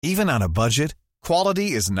Even on a budget,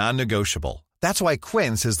 quality is non-negotiable. That's why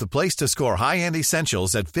Quince is the place to score high-end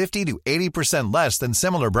essentials at 50 to 80% less than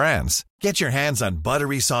similar brands. Get your hands on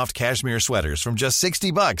buttery soft cashmere sweaters from just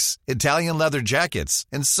 $60, Italian leather jackets,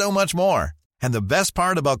 and so much more. And the best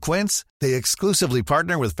part about Quince, they exclusively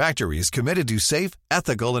partner with factories committed to safe,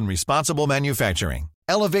 ethical, and responsible manufacturing.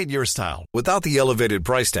 Elevate your style without the elevated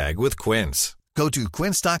price tag with Quince. Go to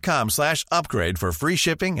quince.com/upgrade for free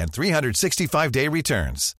shipping and 365-day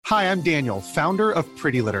returns. Hi, I'm Daniel, founder of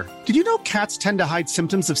Pretty Litter. Did you know cats tend to hide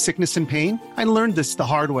symptoms of sickness and pain? I learned this the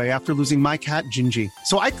hard way after losing my cat, Gingy.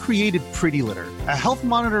 So I created Pretty Litter, a health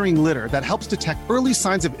monitoring litter that helps detect early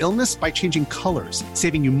signs of illness by changing colors,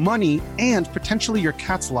 saving you money and potentially your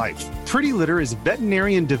cat's life. Pretty Litter is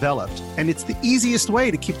veterinarian developed, and it's the easiest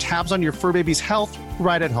way to keep tabs on your fur baby's health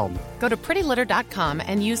right at home. Go to prettylitter.com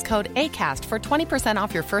and use code ACAST for 20%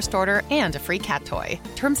 off your first order and a free cat toy.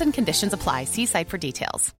 Terms and conditions apply. See site for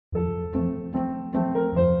details.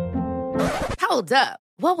 Hold up.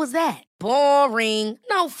 What was that? Boring.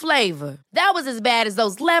 No flavor. That was as bad as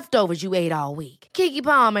those leftovers you ate all week. Keke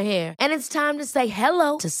Palmer here, and it's time to say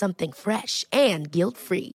hello to something fresh and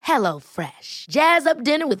guilt-free. Hello Fresh. Jazz up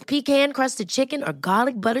dinner with pecan-crusted chicken or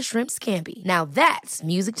garlic butter shrimp scampi. Now that's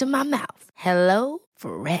music to my mouth. Hello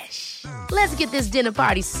Fresh. Let's get this dinner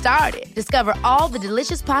party started. Discover all the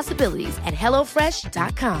delicious possibilities at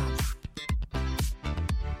HelloFresh.com.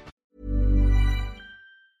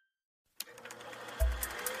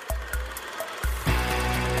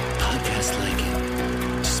 Podcast like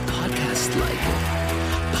it. Just podcast like it.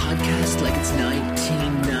 Podcast like it's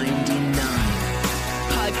 1999.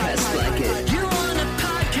 Podcast like it. You want a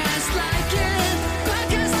podcast like it?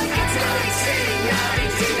 Podcast like it's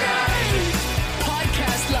 1999.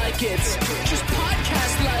 Podcast like it. Just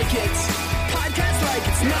podcast like it. Podcast like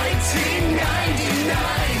it's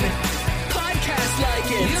 1999. Podcast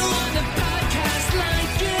like it. You want a podcast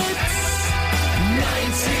like it?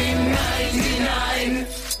 1999.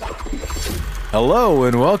 Hello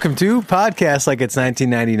and welcome to Podcast Like It's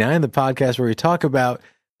 1999, the podcast where we talk about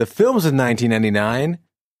the films of 1999.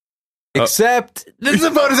 Except this is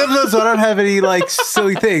a bonus episode, so I don't have any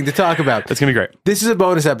silly thing to talk about. That's gonna be great. This is a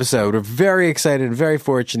bonus episode. We're very excited and very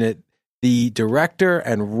fortunate. The director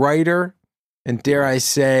and writer, and dare I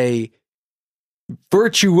say,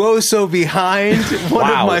 virtuoso behind one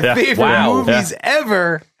of my favorite movies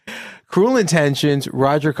ever, Cruel Intentions.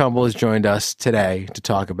 Roger Kumble has joined us today to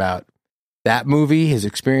talk about that movie, his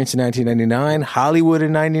experience in 1999, Hollywood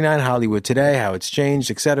in 99, Hollywood today, how it's changed,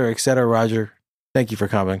 et cetera, et cetera. Roger, thank you for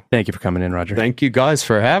coming. Thank you for coming in, Roger. Thank you guys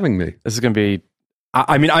for having me. This is going to be,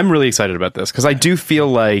 I mean, I'm really excited about this because I do feel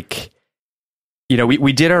like, you know,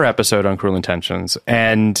 we did our episode on Cruel Intentions,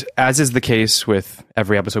 and as is the case with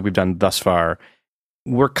every episode we've done thus far,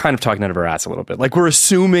 we're kind of talking out of our ass a little bit. Like, we're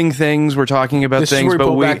assuming things, we're talking about things,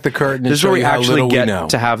 but we back the curtain. This is where we actually get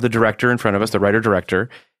to have the director in front of us, the writer-director,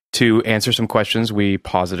 to answer some questions we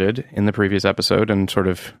posited in the previous episode and sort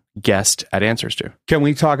of guessed at answers to. Can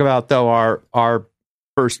we talk about, though, our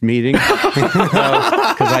first meeting? Because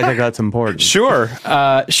I think that's important. Sure.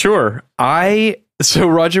 Sure. So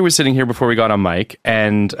Roger was sitting here before we got on mic,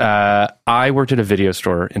 and I worked at a video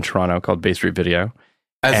store in Toronto called Bay Street Video.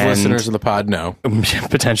 As listeners of the pod know.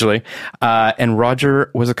 Potentially. And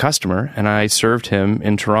Roger was a customer, and I served him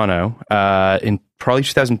in Toronto in probably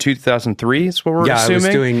 2002, 2003 is what we're assuming. I was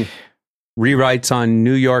doing rewrites on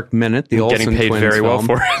New York Minute, the Olsen Getting paid twins very well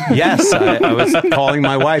film. for it. Yes, I was calling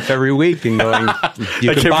my wife every week and going,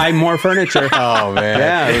 you can buy more furniture. Oh, man.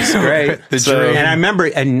 Yeah, it was great. Dream. And I remember,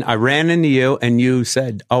 and I ran into you, and you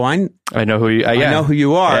said, oh, I know who you, I know who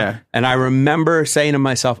you are. Yeah. And I remember saying to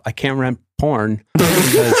myself, I can't rent porn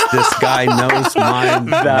because this guy knows my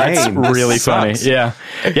That's name. really This funny. sucks. Yeah.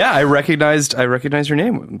 I recognized your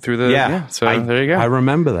name through the so there you go. I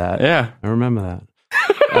remember that. Yeah. I remember that.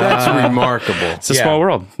 That's remarkable. It's a small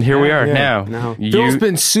world. Here we are now. No. Phil's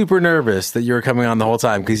been super nervous that you were coming on the whole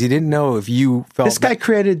time because he didn't know if you felt This guy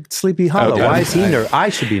created Sleepy Hollow. Okay. Why is he nervous? I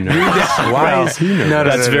should be nervous. Why is he nervous? No,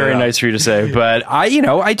 That's very nice for you to say, but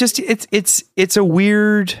I just it's a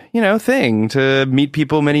weird, thing to meet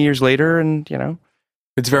people many years later, and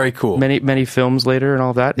it's very cool. many films later and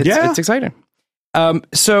all that. It's exciting.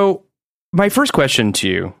 So my first question to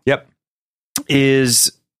you,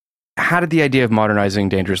 is how did the idea of modernizing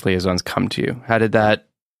Dangerous Liaisons come to you? How did that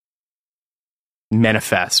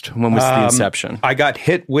manifest? When was the inception? I got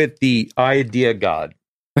hit with the idea god.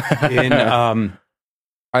 I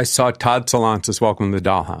saw Todd Solance's Welcome to the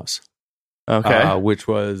Dollhouse. Okay. Which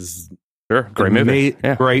was great movie.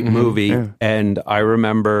 Great movie. Yeah. And I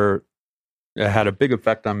remember it had a big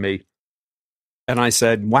effect on me. And I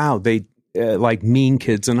said, wow, they like Mean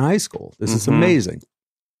Kids in high school. This is amazing.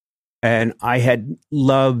 And I had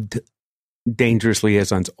loved Dangerous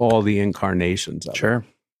Liaisons, all the incarnations of it.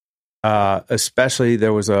 Especially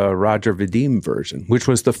there was a Roger Vadim version, which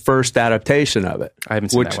was the first adaptation of it. I haven't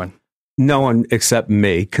seen that one. No one except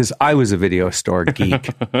me, because I was a video store geek.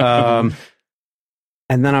 And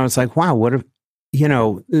then I was like, wow, what if,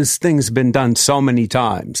 this thing's been done so many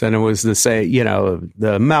times. And it was the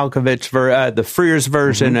the Malkovich, the Frears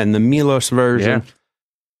version and the Milos version. Yeah.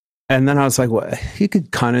 And then I was like, well, you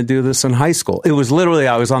could kind of do this in high school. It was literally,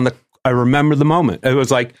 I remember the moment. It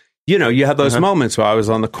was like, you have those moments where I was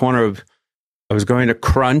on the corner I was going to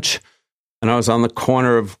Crunch, and I was on the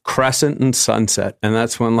corner of Crescent and Sunset. And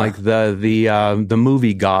that's when the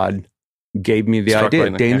movie god gave me the idea.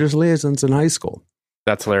 Dangerous Liaisons in high school.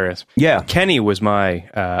 That's hilarious. Yeah. Kenny was my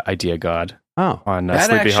idea god. On that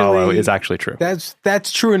Sleepy Hollow is actually true.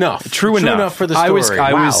 That's true enough. True enough for the story.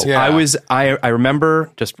 I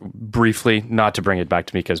remember, just briefly, not to bring it back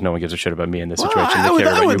to me because no one gives a shit about me in this situation.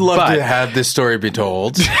 I would love to have this story be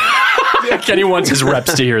told. Kenny wants his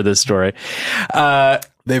reps to hear this story.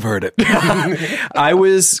 They've heard it. I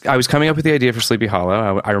was coming up with the idea for Sleepy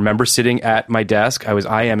Hollow. I remember sitting at my desk. I was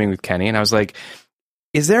IMing with Kenny, and I was like,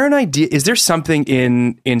 is there an idea? Is there something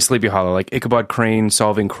in Sleepy Hollow, like Ichabod Crane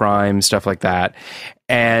solving crime, stuff like that?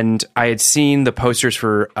 And I had seen the posters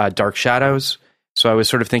for Dark Shadows. So I was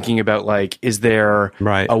sort of thinking about, like, is there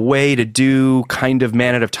a way to do kind of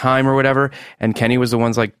Man Out of Time or whatever? And Kenny was the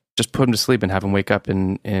one's like, just put him to sleep and have him wake up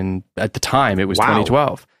in at the time, it was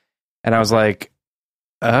 2012. And I was like,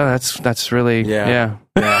 that's really, yeah.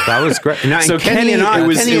 That was great. Now, so Kenny and I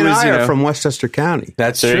are from Westchester County.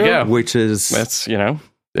 That's there true. You go. Which is,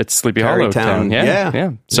 it's Sleepy Hollow town.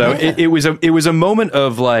 Yeah. So it was a moment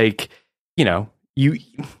of, like,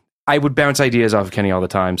 I would bounce ideas off of Kenny all the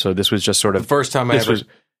time. So this was just sort of the first time I ever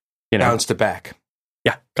bounced it back.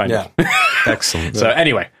 Yeah, kind of. Excellent. So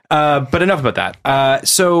anyway, but enough about that.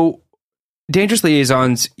 So Dangerous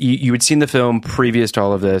Liaisons, you had seen the film previous to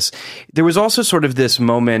all of this. There was also sort of this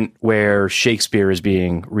moment where Shakespeare is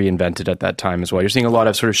being reinvented at that time as well. You're seeing a lot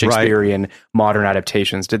of sort of Shakespearean modern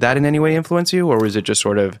adaptations. Did that in any way influence you, or was it just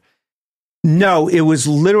sort of... No, it was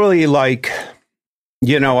literally like,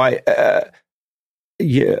 I've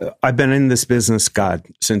been in this business,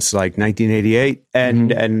 since like 1988.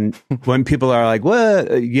 And when people are like, well,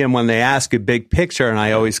 when they ask a big picture, and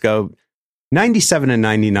I always go, 97 and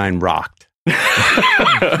 99 rocked.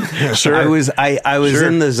 Sure. I was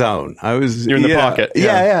in the zone. You're in the pocket.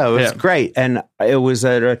 Yeah. It was great. And it was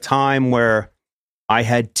at a time where I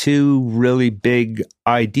had two really big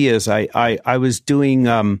ideas. I was doing,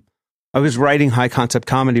 I was writing high concept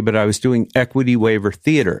comedy, but I was doing equity waiver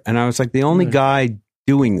theater. And I was like the only guy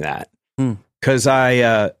doing that because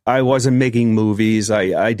I wasn't making movies.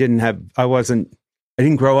 I didn't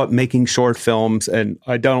grow up making short films, and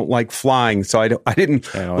I don't like flying, so I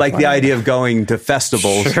didn't like the idea of going to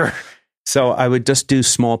festivals. Sure. So I would just do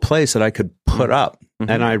small plays that I could put up,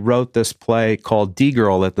 and I wrote this play called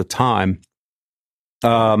D-Girl at the time,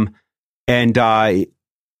 and I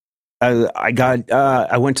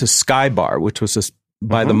went to Sky Bar, which was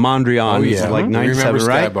by the Mondrian, like 97,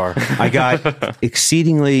 right? Bar. I got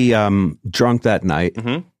exceedingly drunk that night.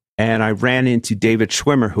 And I ran into David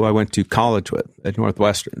Schwimmer, who I went to college with at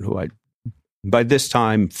Northwestern, who by this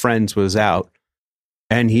time, Friends was out.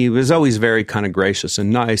 And he was always very kind of gracious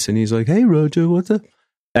and nice. And he's like, hey, Roger, what's up?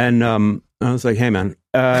 And I was like, hey, man.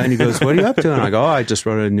 And he goes, what are you up to? And I go, I just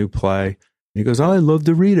wrote a new play. And he goes, I'd love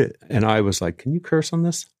to read it. And I was like, can you curse on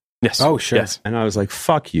this? Yes. Oh, sure. Yes. And I was like,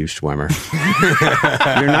 fuck you, Schwimmer.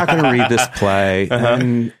 You're not going to read this play.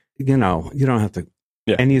 And, you don't have to.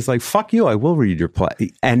 Yeah. And he's like, fuck you, I will read your play.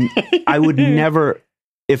 And I would never,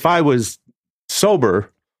 if I was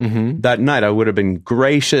sober that night, I would have been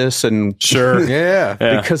gracious and sure.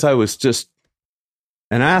 Yeah. Because I was just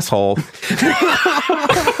an asshole.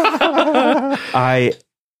 And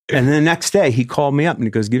the next day he called me up and he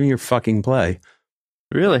goes, give me your fucking play.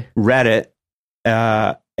 Really? Read it.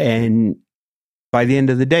 And by the end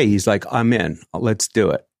of the day, he's like, I'm in. Let's do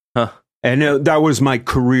it. Huh. And that was my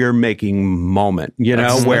career making moment,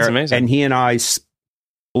 that's amazing. And he and I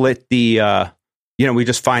split the, we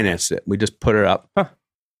just financed it. We just put it up. Huh.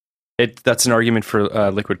 That's an argument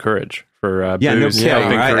for Liquid Courage. For no booze,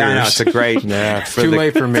 kidding, right? I know, it's a great, too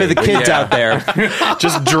late for me. For the kids out there.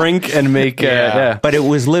 Just drink and make, But it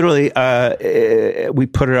was literally, we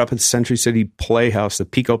put it up at the Century City Playhouse, the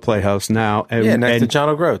Pico Playhouse now. And, next to John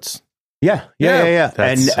O'Groats. Yeah.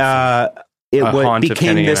 And,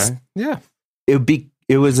 became this. Yeah,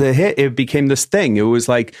 it was a hit. It became this thing. It was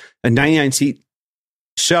like a 99-seat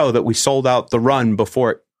show that we sold out the run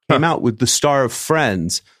before it came out with the star of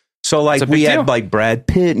Friends. So like we deal. had like Brad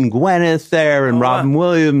Pitt and Gwyneth there and Robin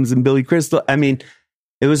Williams and Billy Crystal. I mean,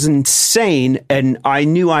 it was insane. And I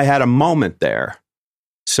knew I had a moment there.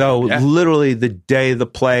 So literally the day the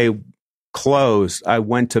play closed, I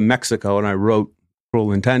went to Mexico and I wrote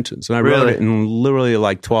Cruel Intentions. And I wrote it in literally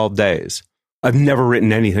like 12 days. I've never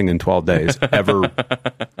written anything in 12 days, ever,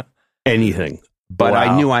 anything. But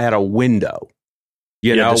I knew I had a window.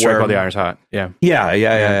 You know, the strike while the iron's hot.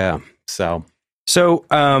 Yeah. So,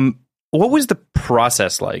 what was the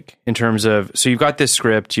process like in terms of, so you've got this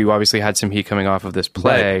script, you obviously had some heat coming off of this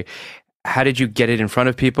play. Right. How did you get it in front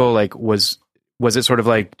of people? Like, was it sort of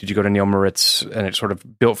like, did you go to Neil Moritz and it sort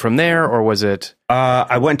of built from there, or was it?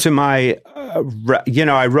 I went to my,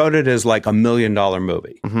 I wrote it as like $1 million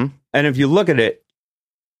movie. Mm-hmm. And if you look at it,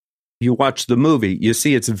 you watch the movie, you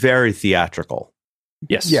see it's very theatrical.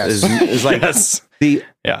 Yes. It's like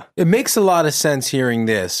It makes a lot of sense hearing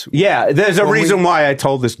this. Yeah, there's a reason why I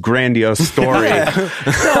told this grandiose story.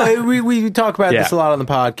 No, we talk about this a lot on the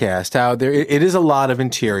podcast. How it is a lot of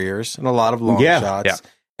interiors and a lot of long shots,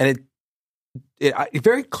 and it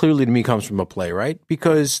very clearly to me comes from a play, right?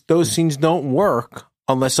 Because those scenes don't work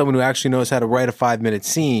unless someone who actually knows how to write a 5-minute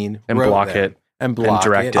scene and block it and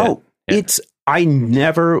direct it. Oh, I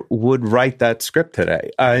never would write that script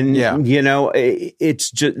today.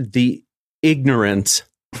 It's just the ignorance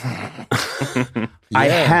I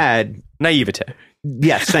had. Naivete.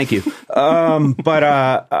 Yes, thank you. But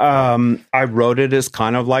I wrote it as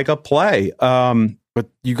kind of like a play. But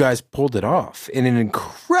you guys pulled it off in an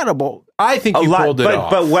incredible. I think you pulled it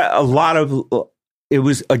off. But a lot of it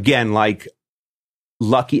was again like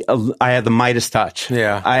lucky. I had the Midas touch.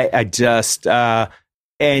 Yeah, I just.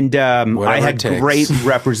 And I had great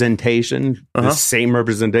representation, the same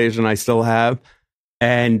representation I still have,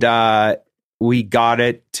 and we got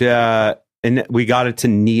it to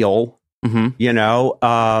Neil,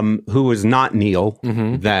 who was not Neil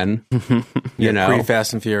then, pre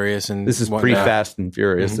Fast and Furious, and this is pre Fast and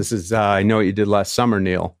Furious. This is I Know What You Did Last Summer,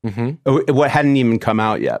 Neil. What hadn't even come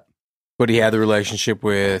out yet, but he had the relationship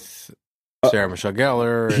with Sarah Michelle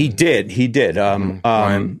Gellar. He did.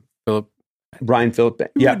 Ryan Philippe.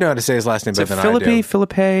 You know how to say his last name better than I do.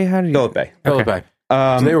 Philippe? How do you? Philippe. Okay.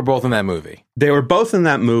 So they were both in that movie. They were both in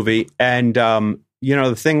that movie, and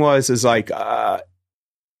the thing was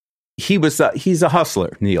he's a hustle,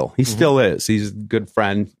 Neil. He still is. He's a good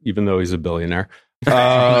friend, even though he's a billionaire.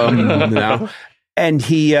 And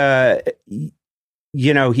he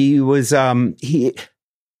was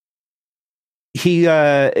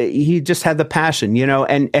he just had the passion,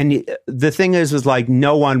 and the thing is like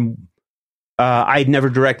no one. I'd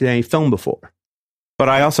never directed any film before, but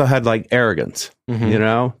I also had like arrogance,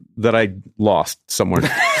 that I lost somewhere over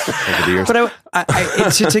the years. But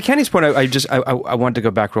to Kenny's point, I want to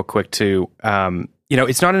go back real quick to,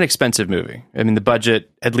 it's not an expensive movie. I mean, the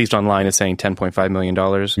budget, at least online, is saying $10.5 million.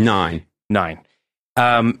 $9.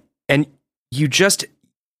 And you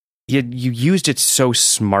used it so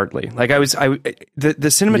smartly. Like the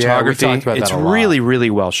cinematography, it's really,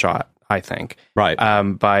 really well shot. I think. Right.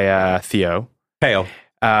 By Teo. Sorry.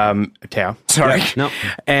 Yeah, no.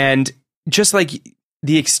 And just like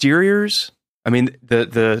the exteriors, I mean,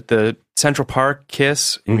 the Central Park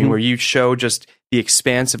kiss, I mean, where you show just the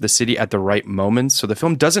expanse of the city at the right moments. So the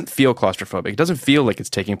film doesn't feel claustrophobic. It doesn't feel like it's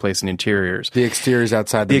taking place in interiors. The exteriors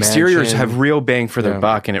outside the exteriors mansion have real bang for their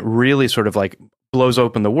buck, and it really sort of like blows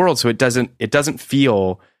open the world. So it doesn't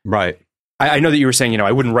feel right. I know that you were saying,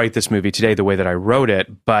 I wouldn't write this movie today the way that I wrote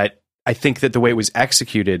it, but I think that the way it was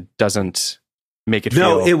executed doesn't make it feel.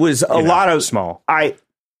 No, it was a lot of small. I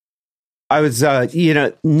was,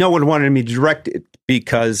 no one wanted me to direct it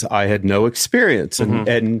because I had no experience,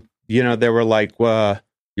 and they were like, "Well,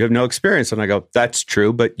 you have no experience," and I go, "That's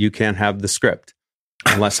true, but you can't have the script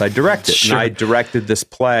unless I direct it." Sure. And I directed this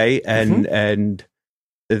play, and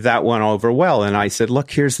that went over well. And I said, "Look,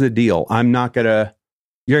 here's the deal.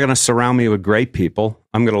 You're gonna surround me with great people.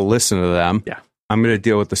 I'm gonna listen to them. Yeah. I'm going to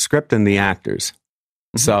deal with the script and the actors.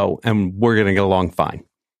 So, and we're going to get along fine."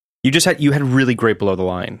 You had really great below the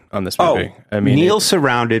line on this movie. I mean, Neil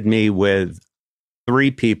surrounded me with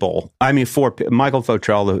 3 people. I mean, 4. Michael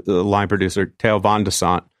Fotrell, the line producer, Theo Von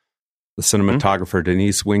Desant, the cinematographer,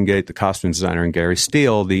 Denise Wingate, the costume designer, and Gary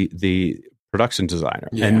Steele, the production designer.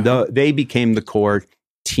 Yeah. And they became the core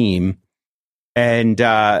team. And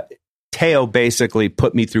Theo basically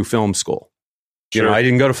put me through film school. Sure. I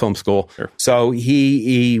didn't go to film school. Sure. So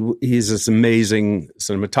he's this amazing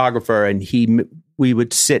cinematographer, and we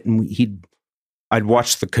would sit and I'd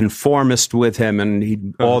watch The Conformist with him, and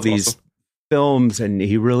these films, and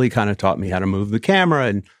he really kind of taught me how to move the camera.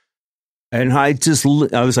 And And I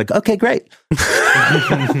was like, okay, great.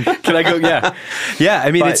 Can I go? Yeah. Yeah.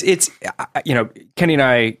 I mean, it's Kenny and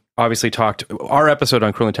I obviously talked. Our episode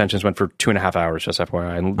on Cruel Intentions went for 2.5 hours, just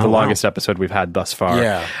FYI, and the longest episode we've had thus far.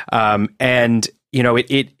 Yeah. And,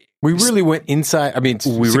 we really went inside. I mean,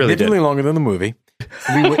 we really did. Longer than the movie.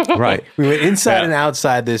 We went, right. We went inside and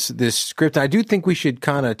outside this script. I do think we should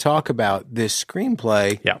kind of talk about this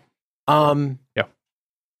screenplay. Yeah. Yeah.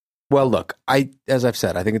 Well, look, as I've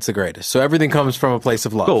said, I think it's the greatest. So everything comes from a place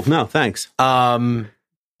of love. Cool. No, thanks.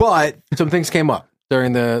 But some things came up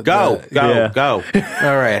during the go.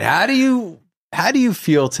 All right. How do you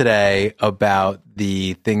feel today about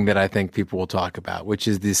the thing that I think people will talk about, which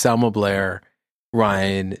is the Selma Blair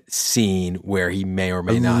Ryan scene where he may or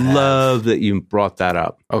may not have. Love that you brought that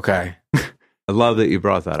up. Okay. I love that you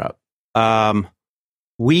brought that up.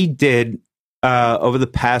 We did, over the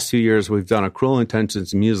past few years, we've done a Cruel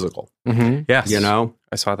Intentions musical. Mm-hmm. Yes.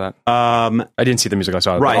 I saw that. I didn't see the musical. I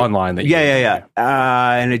saw it online. Yeah.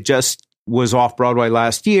 And it just was off Broadway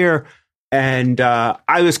last year. And I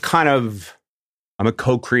was I'm a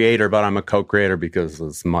co-creator, but I'm a co-creator because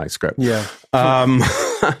it's my script. Yeah.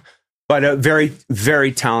 But a very,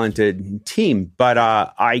 very talented team. But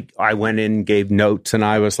I went in, gave notes, and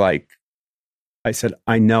I said,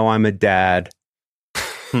 I know I'm a dad,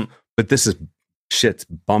 but shit's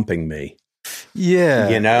bumping me.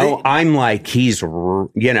 Yeah. I'm like, it's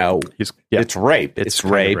rape. It's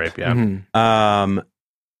rape. Yeah. Mm-hmm.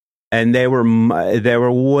 And they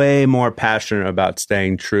were way more passionate about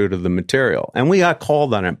staying true to the material. And we got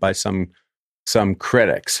called on it by some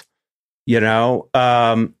critics,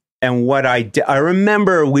 and what I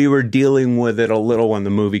remember we were dealing with it a little when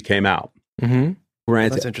the movie came out. Mm-hmm.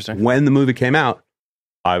 Granted, that's interesting. When the movie came out,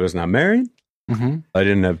 I was not married. Mm-hmm. I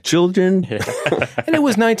didn't have children. And it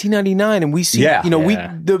was 1999. And we see, the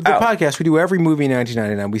podcast, we do every movie in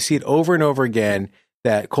 1999. We see it over and over again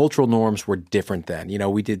that cultural norms were different then.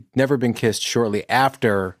 We did Never Been Kissed shortly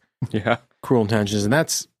after Cruel Intentions. And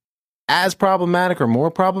that's as problematic or more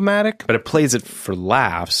problematic. But it plays it for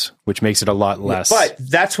laughs, which makes it a lot less. But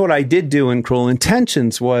that's what I did do in Cruel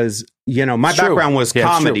Intentions was, my background was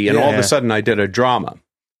comedy, and all of a sudden I did a drama.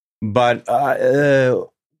 But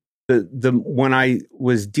when I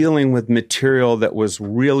was dealing with material that was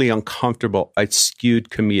really uncomfortable, I skewed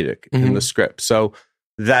comedic in the script. So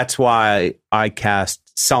that's why I cast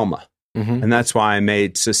Selma. Mm-hmm. And that's why I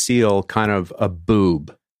made Cecile kind of a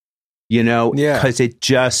boob, because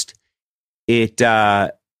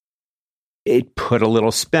it put a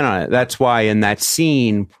little spin on it. That's why in that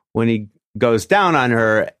scene, when he goes down on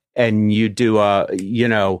her and you do a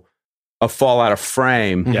fall out of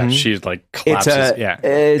frame. Yeah, she collapses.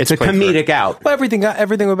 It's a comedic out. Well, everything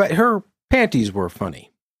about her panties were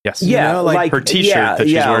funny. Yes. Yeah, like her T-shirt that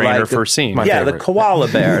she's wearing in her first scene. The koala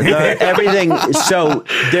bear. Everything. So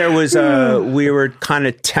there was we were kind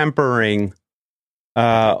of tempering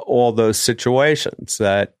all those situations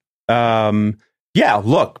that.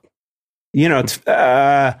 Look, it's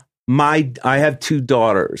I have two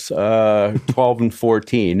daughters, 12 and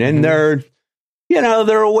 14, and they're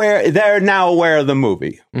aware. They're now aware of the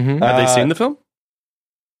movie. Mm-hmm. Have they seen the film?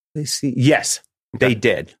 Yes, they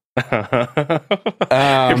did. You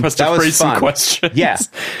must have phrased some questions. Yeah.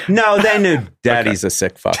 No, they knew Daddy's a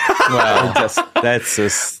sick fuck. Well, that's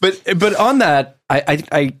just. But on that,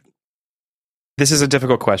 I this is a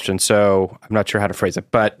difficult question, so I'm not sure how to phrase it.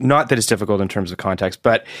 But not that it's difficult in terms of context.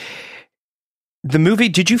 But the movie,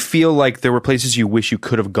 did you feel like there were places you wish you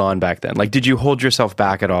could have gone back then? Like, did you hold yourself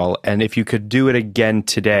back at all? And if you could do it again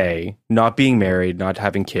today, not being married, not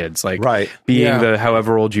having kids, being the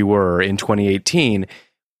however old you were in 2018.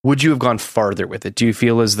 Would you have gone farther with it? Do you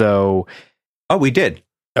feel as though... Oh, we did.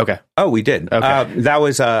 Okay. Oh, we did. Okay. That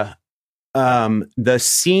was the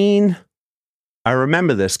scene. I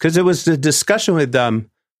remember this because it was the discussion with I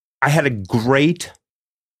had a great,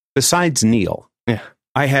 besides Neil,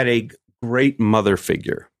 I had a great mother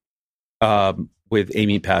figure with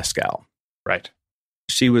Amy Pascal. Right.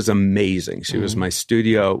 She was amazing. She was my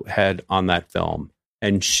studio head on that film.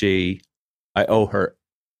 And I owe her,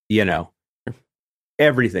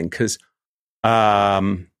 everything because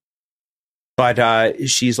but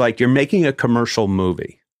she's like, you're making a commercial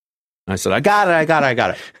movie. And I said, I got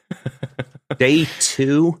it. Day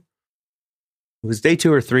 2, it was day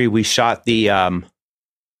 2 or 3, we shot the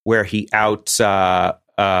where he outs Greg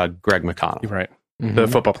McConnell, right? Mm-hmm. The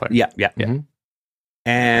football player. Yeah. Mm-hmm.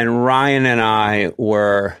 And Ryan and I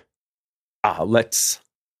were let's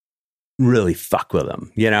really fuck with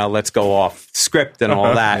him, let's go off script and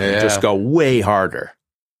all that and just go way harder.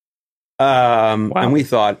 And we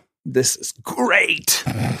thought, this is great.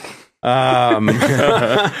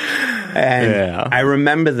 And I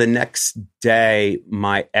remember the next day,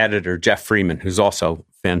 my editor, Jeff Freeman, who's also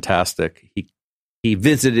fantastic, he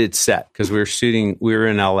visited set because we were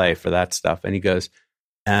in LA for that stuff. And he goes,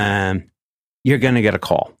 you're going to get a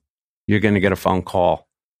call. You're going to get a phone call.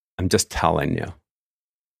 I'm just telling you.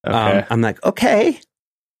 Okay. I'm like, okay,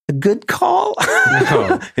 a good call.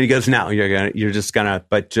 And he goes, no, I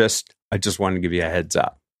just wanted to give you a heads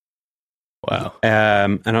up. Wow.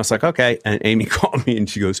 And I was like, okay. And Amy called me and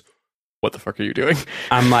she goes, what the fuck are you doing?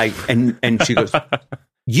 I'm like, and she goes,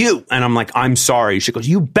 you. And I'm like, I'm sorry. She goes,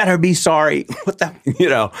 you better be sorry. What the,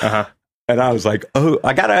 Uh-huh. And I was like, oh,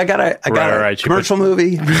 I got a commercial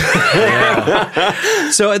movie.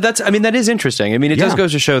 So that is interesting. I mean, it does go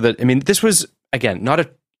to show that, I mean, this was, again, not a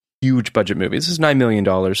huge budget movie. This is $9 million.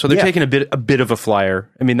 So they're taking a bit of a flyer.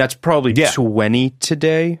 I mean, that's probably 20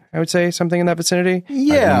 today, I would say, something in that vicinity.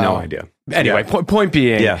 Yeah. I have no idea. Anyway, point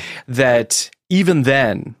being that even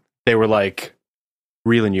then they were like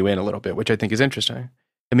reeling you in a little bit, which I think is interesting.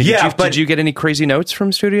 I mean, did you get any crazy notes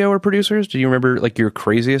from studio or producers? Do you remember like your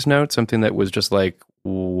craziest note? Something that was just like,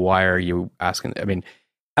 why are you asking? I mean,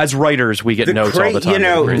 as writers, we get notes all the time.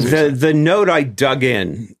 The note I dug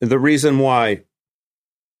in, the reason why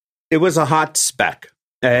it was a hot spec,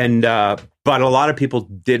 and but a lot of people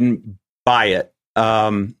didn't buy it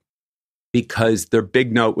because their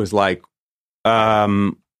big note was like,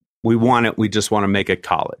 we want it. We just want to make it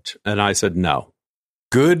college. And I said, no.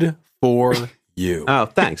 Good for you. Oh,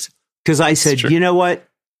 thanks. Because I said, you know what?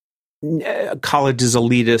 College is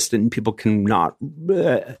elitist and people cannot,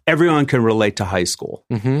 everyone can relate to high school.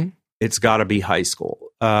 Mm-hmm. It's got to be high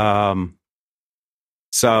school.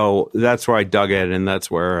 So that's where I dug in, and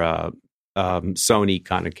that's where Sony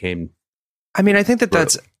kind of came. I mean, I think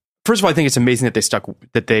that's, first of all, I think it's amazing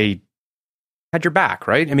that they had your back,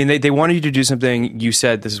 right? I mean, they wanted you to do something. You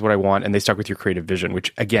said, this is what I want, and they stuck with your creative vision,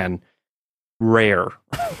 which, again, rare.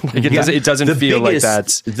 Like it doesn't feel like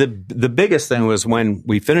that's the biggest thing was when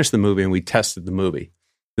we finished the movie and we tested the movie.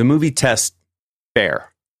 The movie test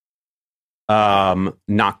fair,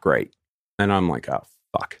 not great, and I'm like, oh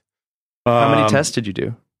fuck. How many tests did you do?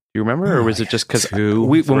 Do you remember, or was it just because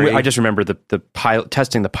I just remember the pilot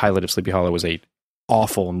testing the pilot of Sleepy Hollow was a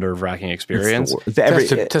awful, nerve-wracking experience.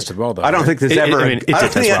 Tested well, though. I don't think there's ever. I mean, it did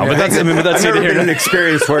test well, but that's I've never been an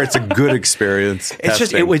experience where it's a good experience.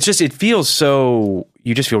 It feels so.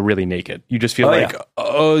 You just feel really naked. You just feel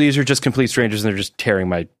these are just complete strangers, and they're just tearing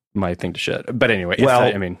my thing to shit. But anyway,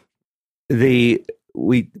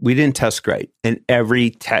 we didn't test great, and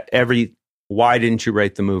every why didn't you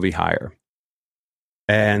rate the movie higher?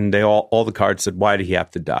 And they all the cards said, why did he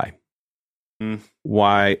have to die?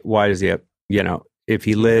 Why does he have, if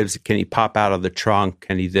he lives, can he pop out of the trunk?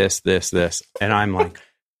 Can he this? And I'm like,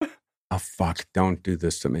 oh, fuck, don't do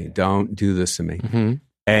this to me. Don't do this to me. Mm-hmm.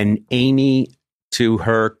 And Amy, to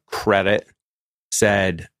her credit,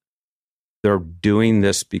 said they're doing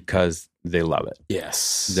this because they love it.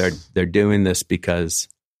 Yes. They're doing this because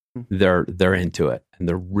they're into it, and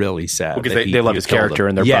they're really sad. Because they love his character,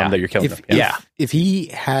 and they're bummed that you're killing him. If he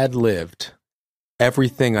had lived,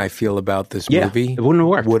 everything I feel about this movie it wouldn't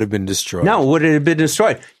work. Would have been destroyed. No, would have been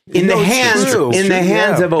destroyed in the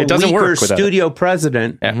hands of a weaker studio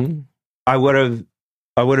president. Mm-hmm. I would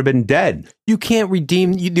have been dead. You can't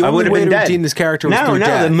redeem. The only way to redeem this character was through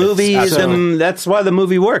death. The movie. That's why the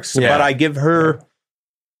movie works. Yeah. But I give her.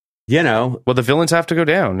 Well, the villains have to go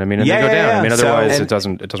down. I mean, they go down. I mean, otherwise it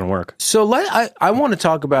doesn't work. So I want to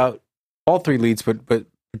talk about all three leads, but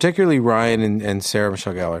particularly Ryan and Sarah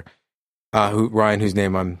Michelle Gellar. Ryan, whose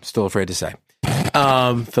name I'm still afraid to say,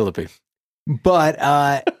 Philippi. But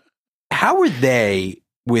how were they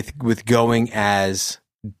with going as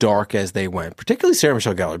dark as they went, particularly Sarah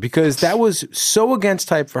Michelle Gellar, because that was so against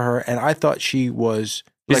type for her, and I thought she was.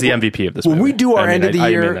 She's the MVP of this movie. When we do our end of the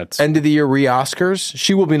year re-Oscars,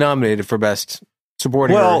 she will be nominated for Best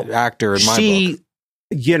Supporting Actor in my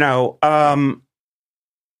book.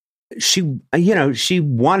 She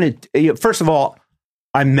wanted. First of all,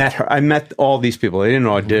 I met her. I met all these people. They didn't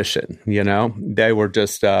audition. They were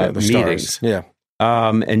just meetings. Stars. Yeah.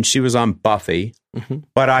 And she was on Buffy,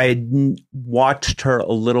 but I had watched her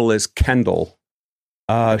a little as Kendall.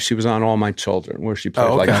 She was on All My Children, where she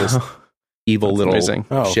played like this evil little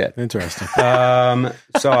shit. Interesting. So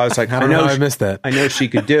I was like, I missed that. I know she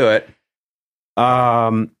could do it.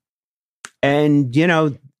 And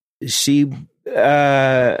she,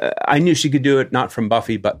 I knew she could do it not from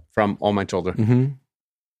Buffy, but from All My Children.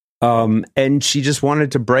 Mm-hmm. And she just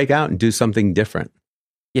wanted to break out and do something different.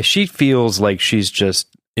 Yeah, she feels like she's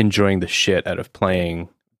just enjoying the shit out of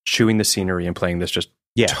chewing the scenery and playing this just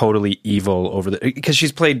totally evil over because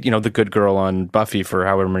she's played, the good girl on Buffy for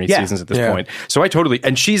however many seasons at this point. So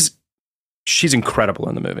and she's incredible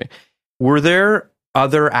in the movie. Were there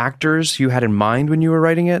other actors you had in mind when you were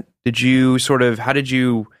writing it?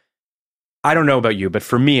 I don't know about you, but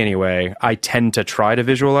for me anyway, I tend to try to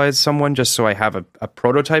visualize someone just so I have a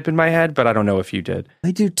prototype in my head, but I don't know if you did. I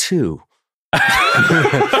do too.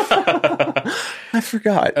 I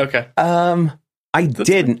forgot. Okay. I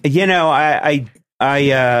didn't. There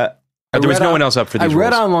was no one else up for these I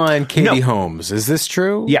read roles. online Katie Holmes. Is this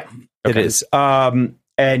true? Yeah, it is.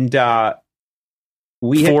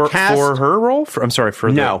 We had cast for her role.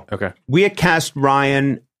 Okay. We had cast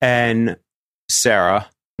Ryan and Sarah.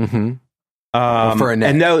 Mm-hmm. For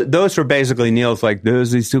Annette. And those were basically Neil's like,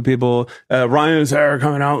 there's these two people, Ryan and Sarah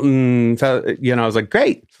coming out, and I was like,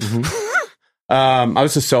 great. Mm-hmm. I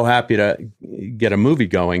was just so happy to get a movie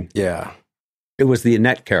going. Yeah. It was the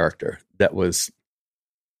Annette character that was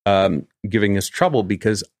giving us trouble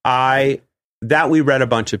because we read a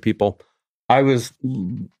bunch of people. I was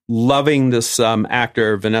loving this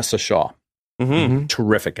actor, Vanessa Shaw. Mm-hmm.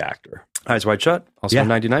 Terrific actor. Eyes Wide Shut, also a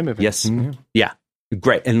 99 movie. Yes. Mm-hmm. Yeah.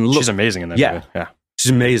 Great. And look, she's amazing in that movie. Yeah.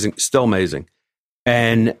 She's amazing. Still amazing.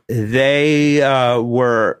 And they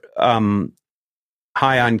were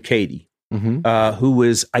high on Katie, who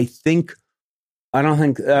was, I don't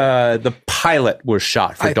think the pilot was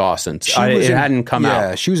shot for Dawson's. It hadn't come out.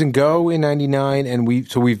 Yeah, she was in Go in 99, and we've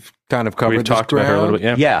kind of covered We've talked about her a little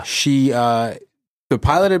bit. Yeah. She, the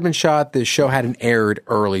pilot had been shot. The show hadn't aired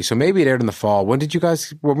early, so maybe it aired in the fall. When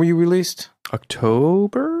were you released?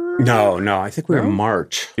 October? No, I think we were in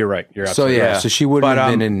March. You're right. You're absolutely right. right. So she wouldn't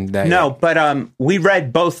have been in that. No, but we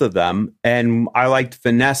read both of them, and I liked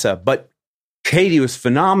Vanessa, but Katie was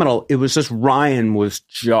phenomenal. It was just Ryan was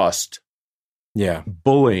just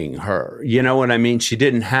bullying her. You know what I mean? She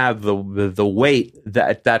didn't have the weight that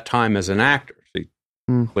at that time as an actor. She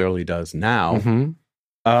clearly does now.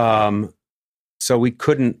 Mm-hmm. So we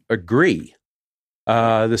couldn't agree,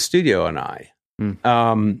 the studio and I.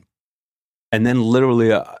 And then literally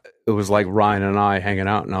it was like Ryan and I hanging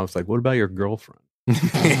out, and I was like, what about your girlfriend?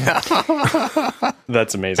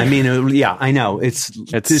 That's amazing. I mean, I know. It's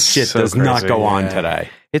this shit so does crazy. Not go on today.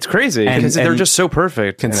 It's crazy because they're just so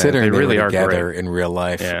perfect. Considering they really are together great. In real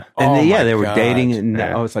life. Yeah. And they were dating, and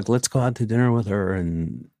I was like, let's go out to dinner with her.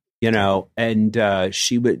 And, and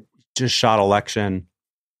she would just shot Election.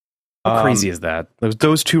 How crazy is that?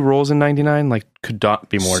 Those two roles in 99 could not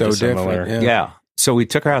be more dissimilar. Yeah. So we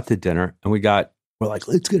took her out to dinner, and we're like,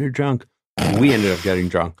 let's get her drunk. And we ended up getting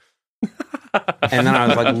drunk. And then I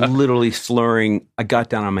was like literally slurring. I got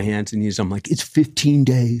down on my hands and knees. I'm like, it's 15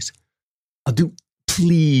 days. I'll do,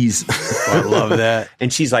 please. I love that.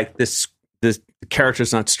 And she's like, this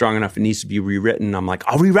character's not strong enough. It needs to be rewritten. I'm like,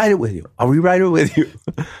 I'll rewrite it with you.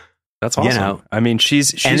 That's awesome. I mean,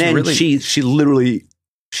 she's and then really... she literally,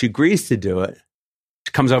 she agrees to do it.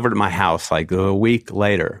 She comes over to my house like a week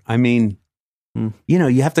later. I mean,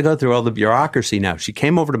 you have to go through all the bureaucracy now. She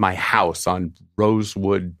came over to my house on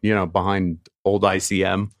Rosewood, behind old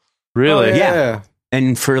ICM. Really? Oh, yeah.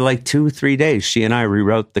 And for 2-3 days, she and I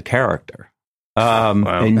rewrote the character. Wow.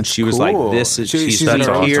 And That's she was cool. like, this is, she's weak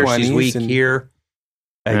here, she's weak here.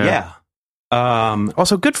 Yeah.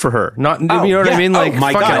 Also good for her. Not, you know what I mean? My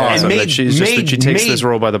fucking God. awesome that she takes this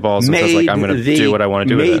role by the balls and says, I'm going to do what I want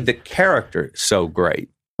to do with it. Made the character so great.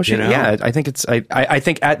 Yeah, I think it's. I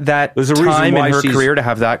think at that there's a time in her career to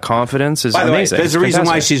have that confidence is amazing. There's a reason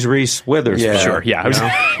why she's Reese Witherspoon. Yeah. Sure. Yeah.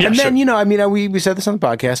 And then we said this on the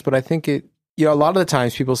podcast, but I think a lot of the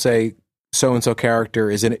times people say so and so character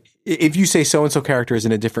is in. If you say so and so character is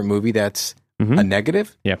in a different movie, that's a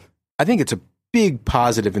negative. Yeah. I think it's a big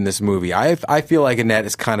positive in this movie. I feel like Annette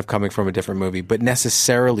is kind of coming from a different movie, but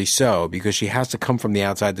necessarily so because she has to come from the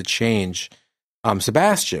outside to change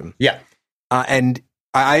Sebastian. Yeah. And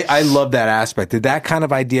I love that aspect. Did that kind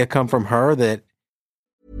of idea come from her? That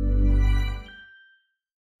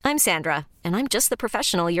I'm Sandra, and I'm just the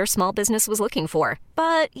professional your small business was looking for.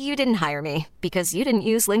 But you didn't hire me because you didn't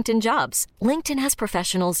use LinkedIn Jobs. LinkedIn has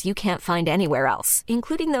professionals you can't find anywhere else,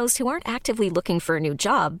 including those who aren't actively looking for a new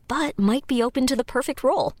job, but might be open to the perfect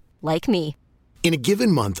role, like me. In a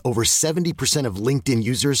given month, over 70% of LinkedIn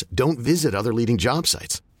users don't visit other leading job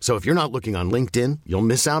sites. So if you're not looking on LinkedIn, you'll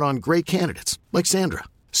miss out on great candidates like Sandra.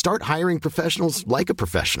 Start hiring professionals like a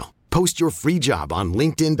professional. Post your free job on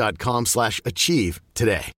linkedin.com/achieve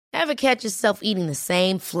today. Ever catch yourself eating the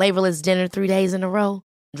same flavorless dinner 3 days in a row?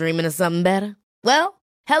 Dreaming of something better? Well,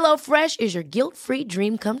 HelloFresh is your guilt-free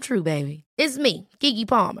dream come true, baby. It's me, Keke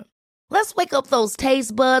Palmer. Let's wake up those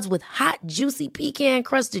taste buds with hot, juicy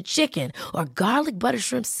pecan-crusted chicken or garlic butter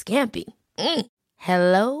shrimp scampi.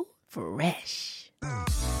 Hello Fresh.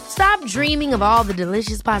 Stop dreaming of all the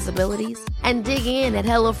delicious possibilities and dig in at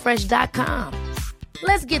HelloFresh.com.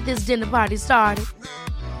 Let's get this dinner party started.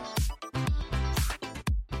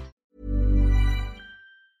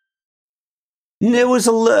 It was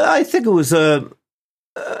I think it was 80%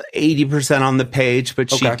 on the page,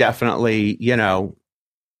 but she definitely,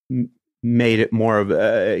 made it more of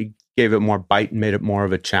gave it more bite and made it more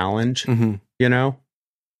of a challenge,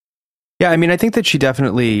 Yeah, I mean, I think that she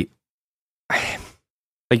definitely,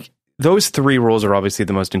 like, those three roles are obviously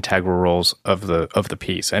the most integral roles of the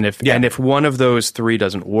piece. And if one of those three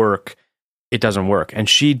doesn't work, it doesn't work. And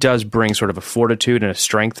she does bring sort of a fortitude and a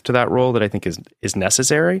strength to that role that I think is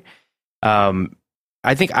necessary. I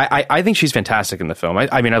think she's fantastic in the film.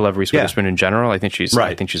 I mean, I love Reese Witherspoon in general. I think she's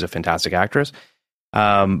a fantastic actress.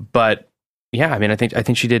 But yeah, I mean, I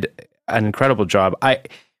think she did an incredible job.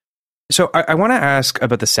 So I want to ask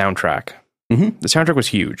about the soundtrack. The soundtrack was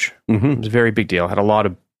huge. It was a very big deal. Had a lot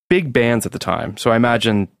of big bands at the time. So I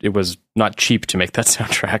imagine it was not cheap to make that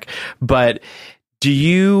soundtrack. But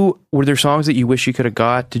were there songs that you wish you could have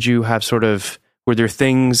got? Did you have were there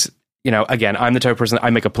things, again, I'm the type of person, I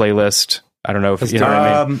make a playlist. I don't know if you know what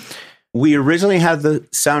I mean. We originally had the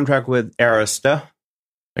soundtrack with Arista.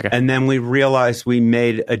 Okay. And then we realized we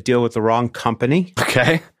made a deal with the wrong company.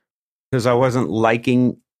 Okay. Because I wasn't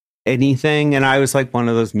liking anything. And I was like one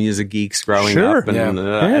of those music geeks growing up.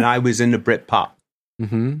 And I was into Britpop.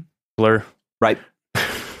 Blur. Right.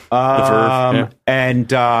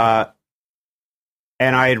 And I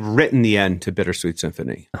had written the end to Bittersweet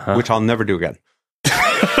Symphony, which I'll never do again.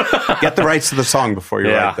 Get the rights to the song before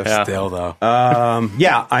you write this. Yeah. Still, though.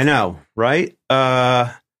 Yeah, I know, right? So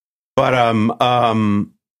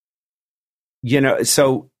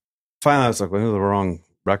finally I was like, well, the wrong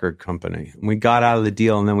record company. And we got out of the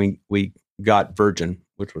deal, and then we got Virgin,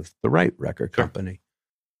 which was the right record company.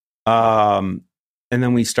 And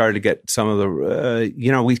then we started to get some of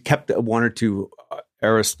the, we kept one or two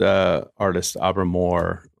Arista artists, Abra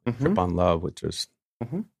Moore, Trip on Love, which was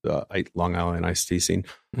the Long Island iced tea scene.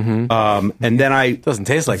 And then doesn't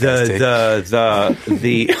taste like the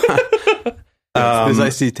because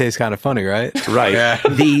iced tea tastes kind of funny, right? Right. Yeah.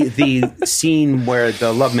 The scene where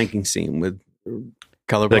the lovemaking scene with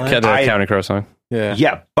Colorblind, the Counting Crow song.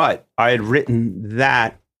 Yeah. But I had written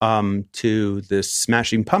that to this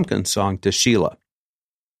Smashing Pumpkins song to Sheila.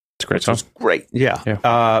 It's a great song. Great.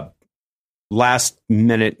 Yeah. Last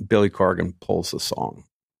minute, Billy Corgan pulls the song.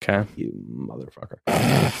 Okay. You motherfucker.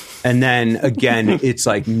 And then again, it's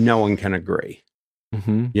like no one can agree.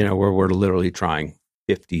 Where we're literally trying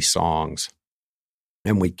 50 songs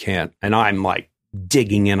and we can't. And I'm like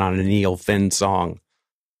digging in on a Neil Finn song.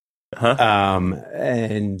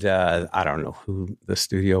 And I don't know who the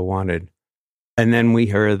studio wanted. And then we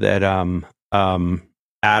heard that Adam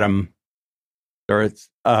Duritz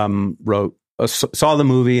saw the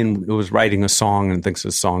movie and was writing a song and thinks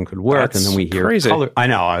the song could work. And then we hear crazy. Color. I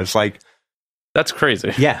know. I was like, that's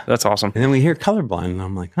crazy. Yeah. That's awesome. And then we hear Colorblind and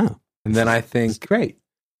I'm like, oh. And then I think great.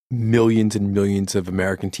 Millions and millions of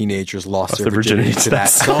American teenagers lost their virginity to that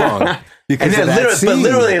song. Because and then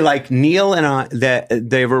literally like Neil and I,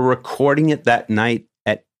 they were recording it that night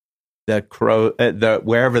at the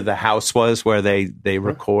wherever the house was where they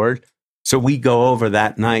record. So we go over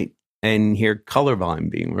that night and hear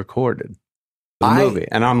Colorblind being recorded. The movie.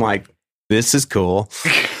 And I'm like, this is cool.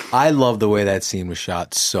 I love the way that scene was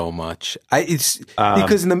shot so much.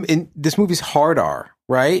 Because in this movie's hard R,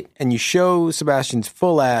 right? And you show Sebastian's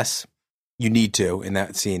full ass. You need to in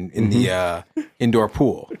that scene in the indoor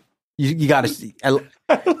pool. You got to see,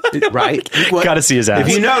 right? Got to see his ass.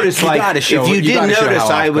 If you notice, if you didn't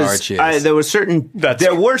notice,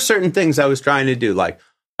 there were certain things I was trying to do. Like,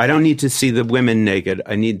 I don't need to see the women naked.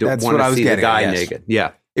 I need to want to see the guy naked.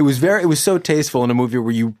 Yeah. It was so tasteful in a movie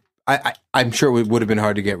where I'm sure it would have been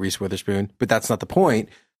hard to get Reese Witherspoon, but that's not the point.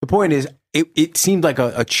 The point is, it seemed like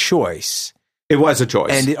a choice. It was a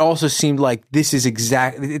choice. And it also seemed like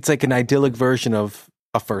it's like an idyllic version of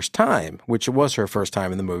A First Time, which was her first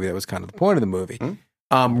time in the movie. That was kind of the point of the movie.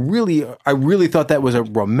 I really thought that was a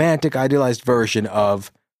romantic, idealized version of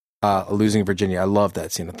Losing Virginia. I love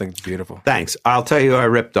that scene. I think it's beautiful. Thanks. I'll tell you, I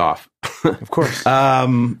ripped off. Of course.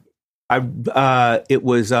 It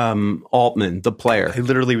was Altman, the player. I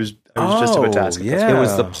literally was. I was just about to ask. Yeah. It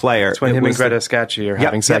was the player. It's when him and Greta Scacchi are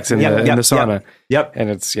having sex in the sauna. Yep. And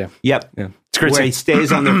it's Yep. It's great. Where he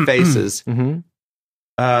stays on their faces.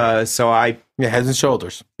 So I heads and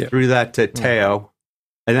shoulders. Threw that to Teo,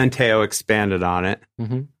 and then Teo expanded on it.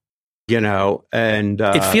 And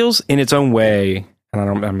it feels in its own way. And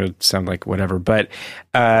I'm going to sound like whatever, but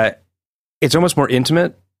it's almost more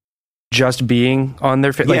intimate just being on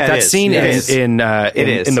their face. Like that scene in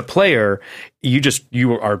The Player,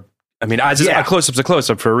 you are. I mean, a close-up's a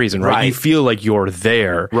close-up for a reason, right? You feel like you're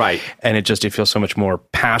there, right? And it feels so much more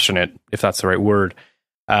passionate, if that's the right word.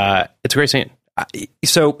 It's a great scene.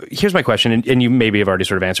 So here's my question, and you maybe have already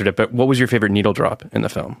sort of answered it, but what was your favorite needle drop in the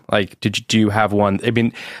film? Like, do you have one? I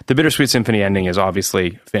mean, the Bittersweet Symphony ending is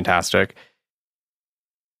obviously fantastic.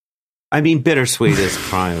 I mean, Bittersweet is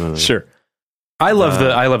prime. Sure. I love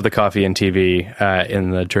the coffee and TV during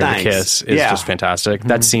the kiss. It's just fantastic. Mm-hmm.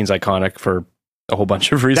 That scene's iconic for a whole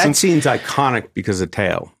bunch of reasons. That scene's iconic because of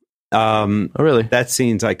Teo. Oh, really? That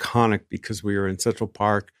scene's iconic because we were in Central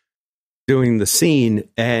Park doing the scene,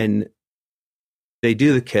 and they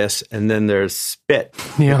do the kiss, and then there's spit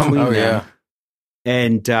between them. Yeah.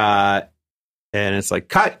 And it's like,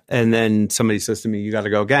 cut. And then somebody says to me, you got to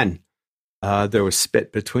go again. There was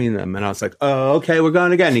spit between them. And I was like, oh, okay, we're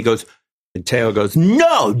going again. He goes, and Teo goes,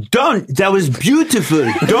 no, don't. That was beautiful.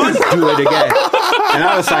 Don't do it again. And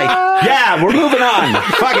I was like, yeah, we're moving on.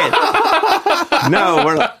 Fuck it. No,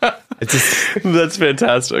 we're not. That's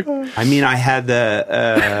fantastic. I mean, I had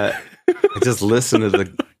I just listened to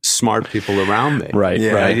the smart people around me. Right.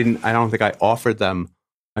 Yeah. Right. I don't think I offered them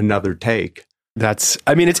another take. It's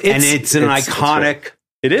an iconic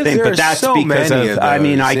it is thing, there but that's so because of, I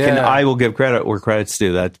mean, I will give credit where credit's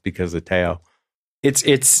due. That's because of Teo.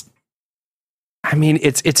 It's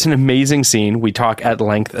an amazing scene. We talk at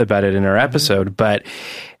length about it in our episode, but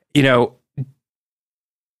I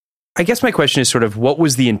guess my question is sort of, what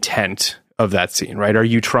was the intent of that scene, right? Are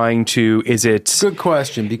you trying to, is it... Good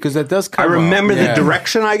question, because that does come I remember the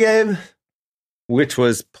direction I gave, which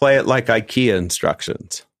was play it like IKEA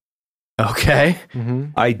instructions. Okay. Mm-hmm.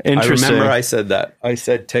 I remember I said that. I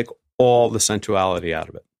said, take all the sensuality out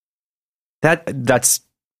of it. That's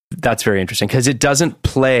very interesting, because it doesn't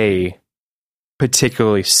play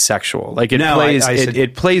particularly sexual. Like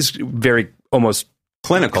it plays very almost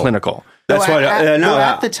clinical. That's what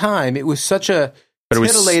at the time it was such a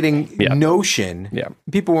titillating notion. Yeah.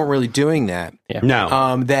 People weren't really doing that. Yeah.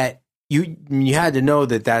 No. That you had to know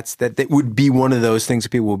that would be one of those things that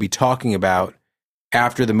people will be talking about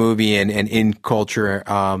after the movie and in culture.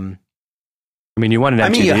 I mean, you won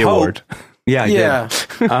an MTV award. Yeah, I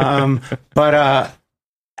did. But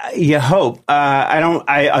you hope.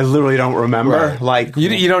 I literally don't remember. Right. Like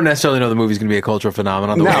you don't necessarily know the movie's going to be a cultural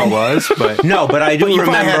phenomenon the way it was, but no. But I do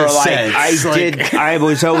remember. Like I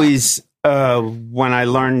was always when I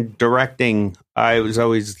learned directing. I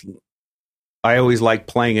always liked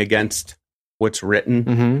playing against what's written.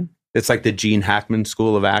 Mm-hmm. It's like the Gene Hackman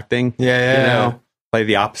school of acting. Yeah. Play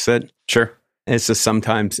the opposite. Sure. It's just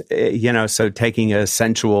sometimes, so taking a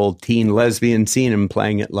sensual teen lesbian scene and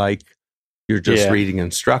playing it like you're just reading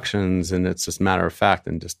instructions and it's just matter of fact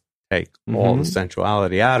and just take all the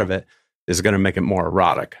sensuality out of it is going to make it more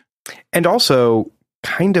erotic. And also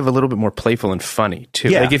kind of a little bit more playful and funny too.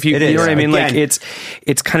 Yeah, like if you know what I mean? Again, like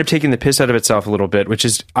it's kind of taking the piss out of itself a little bit, which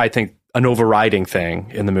is, I think, an overriding thing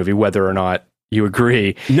in the movie, whether or not you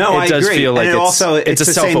agree. No, I does agree. Feel like it's a the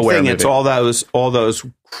self-aware same thing. movie. It's all those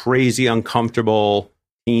crazy, uncomfortable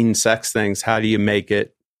teen sex things. How do you make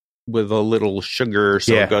it with a little sugar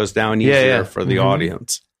so it goes down easier for the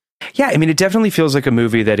audience? Yeah, I mean, it definitely feels like a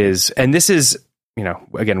movie that is, and this is,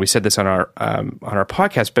 again, we said this on our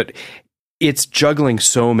podcast, but it's juggling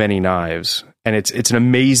so many knives. And it's an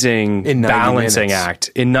amazing balancing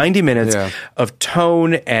act in 90 minutes of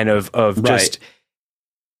tone and of just,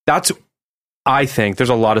 that's, I think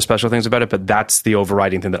there's a lot of special things about it, but that's the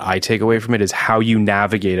overriding thing that I take away from it is how you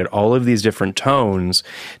navigated all of these different tones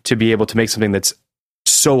to be able to make something that's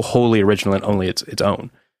so wholly original and only its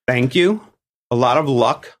own. Thank you. A lot of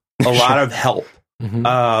luck, a lot of help.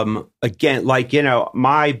 Mm-hmm. Again, like,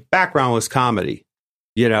 my background was comedy.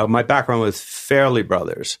 My background was Fairley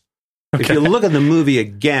Brothers. Okay. If you look at the movie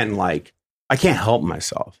again, like, I can't help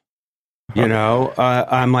myself.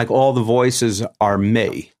 I'm like, all the voices are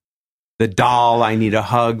me. The doll, I need a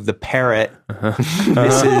hug. The parrot.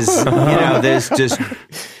 This is, there's just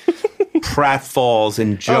pratfalls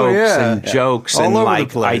and jokes and jokes. All and over like,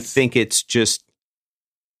 the place.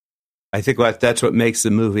 I think that's what makes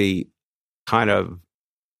the movie kind of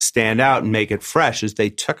stand out and make it fresh is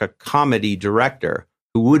they took a comedy director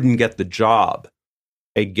who wouldn't get the job.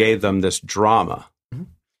 They gave them this drama.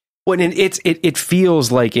 Well, and it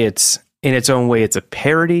feels like it's, in its own way, it's a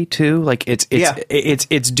parody too. Like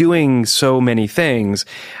it's doing so many things.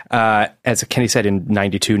 As Kenny said, in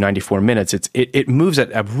 94 minutes, it moves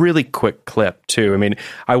at a really quick clip too. I mean,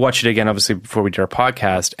 I watched it again, obviously, before we did our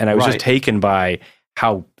podcast, and I was just taken by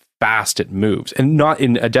how fast it moves, and not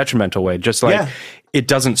in a detrimental way. Just like it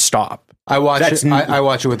doesn't stop. I watch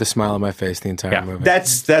it with a smile on my face the entire movie.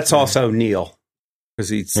 That's also Neil, because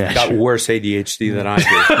he's got worse ADHD than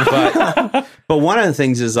I do. But one of the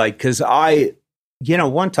things is like, because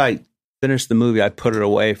once I finished the movie, I put it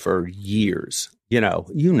away for years.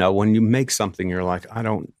 When you make something, you're like, I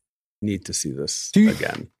don't need to see this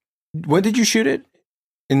again. When did you shoot it?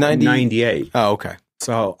 In 98. Oh, okay.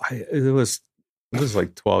 So it was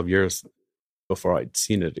like 12 years before I'd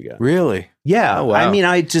seen it again. Really? Yeah. Oh, wow. I mean,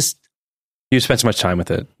 you spent so much time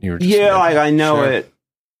with it. You were just, I know it.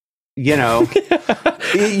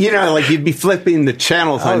 Like you'd be flipping the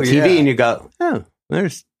channels on TV and you go, oh,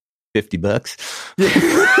 there's $50.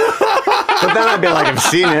 But then I'd be like, I've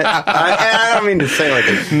seen it. I don't mean to say like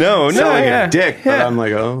a dick, but I'm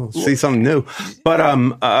like, see something new. But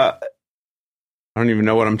I don't even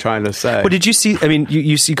know what I'm trying to say. But did you see? I mean,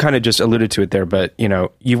 you kind of just alluded to it there, but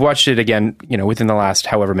you've watched it again. Within the last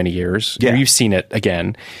however many years, you've seen it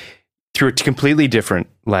again through a completely different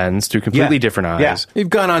lens, through completely different eyes. Yeah. You've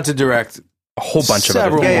gone on to direct a whole bunch of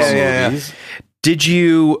several movies. Did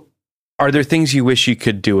you? Are there things you wish you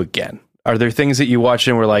could do again? Are there things that you watched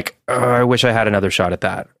and were like, I wish I had another shot at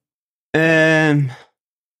that?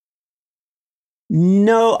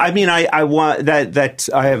 No, I mean, I want that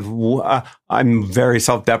I have, I'm very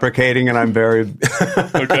self-deprecating and I'm very,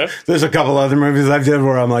 okay. There's a couple other movies I've done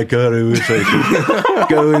where I'm like, God, I wish I could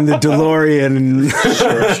go in the DeLorean.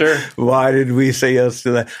 Sure. Why did we say yes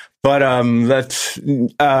to that? But that's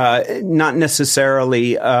not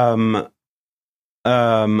necessarily, I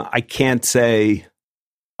can't say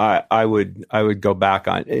I would go back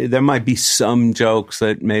on. There might be some jokes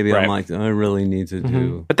that maybe I'm like, I really need to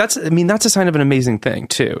do. But that's a sign of an amazing thing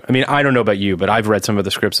too. I mean, I don't know about you, but I've read some of the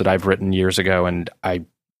scripts that I've written years ago, and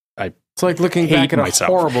it's like looking back at a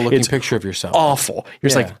horrible looking picture of yourself. Awful. You're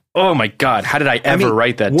just like, oh my God, how did I ever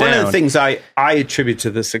write that down? One of the things I attribute to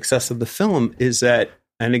the success of the film is that,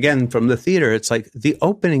 and again, from the theater, it's like the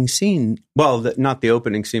opening scene, not the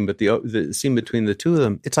opening scene, but the scene between the two of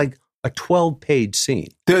them, it's like a 12-page scene.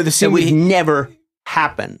 The scene would never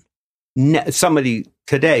happen. Somebody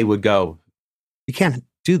today would go, you can't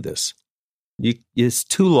do this. It's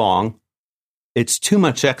too long. It's too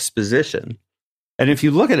much exposition. And if you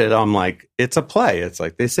look at it, I'm like, it's a play. It's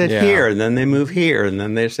like they sit here, and then they move here, and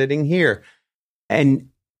then they're sitting here.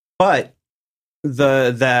 But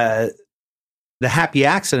the happy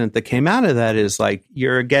accident that came out of that is like,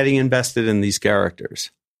 you're getting invested in these characters.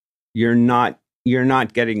 You're not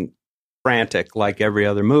getting frantic like every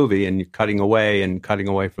other movie, and you're cutting away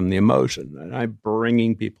from the emotion. And I'm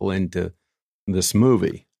bringing people into this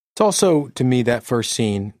movie. It's also, to me, that first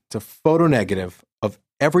scene, it's a photo negative of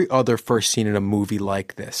every other first scene in a movie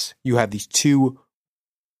like this. You have these two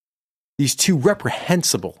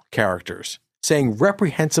reprehensible characters saying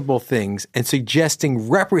reprehensible things and suggesting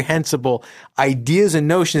reprehensible ideas and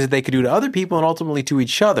notions that they could do to other people and ultimately to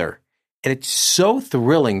each other. And it's so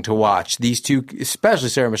thrilling to watch these two, especially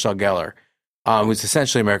Sarah Michelle Gellar, who's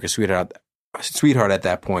essentially America's sweetheart at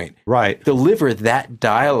that point, right? Deliver that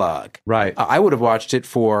dialogue, right? I would have watched it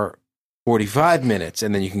for 45 minutes,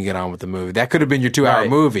 and then you can get on with the movie. That could have been your 2-hour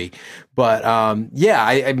movie, but I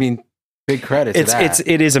mean, big credit to that.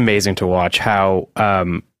 It is amazing to watch how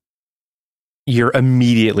you're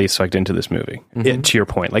immediately sucked into this movie. To your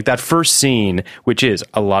point, like that first scene, which is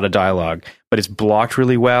a lot of dialogue, but it's blocked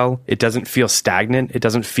really well. It doesn't feel stagnant. It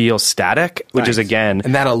doesn't feel static, which is again,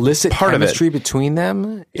 and that illicit part chemistry of it between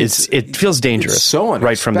them. It feels dangerous. It's so unexpected.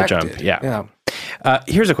 Right from the jump. Yeah.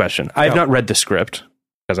 Here's a question. I have not read the script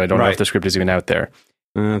because I don't know if the script is even out there.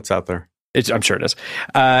 It's out there. I'm sure it is.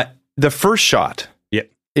 The first shot.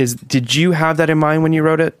 Did you have that in mind when you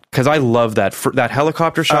wrote it? Because I love that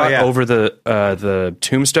helicopter shot over the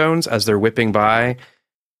tombstones as they're whipping by.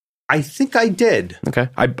 I think I did. Okay,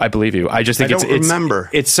 I believe you. I just think I remember.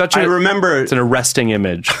 It's such I remember. It's an arresting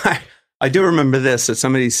image. I do remember this. That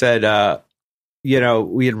somebody said,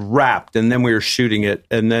 we had wrapped and then we were shooting it,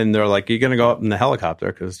 and then they're like, "You're going to go up in the helicopter?"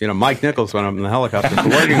 Because Mike Nichols went up in the helicopter. So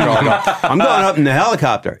where are you going to go? I'm going up in the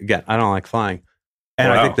helicopter again. I don't like flying. And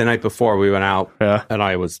I think the night before we went out, and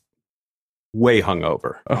I was way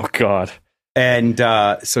hungover. Oh, God. And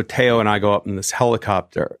so Teo and I go up in this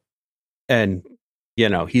helicopter, and,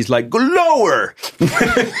 he's like, go lower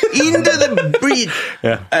into the bridge.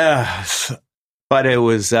 Yeah. But it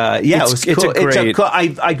was, it was cool.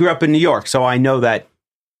 I grew up in New York, so I know that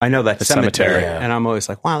cemetery. And I'm always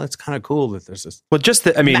like, wow, that's kind of cool that there's this. Well, I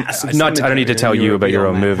don't need to tell you about your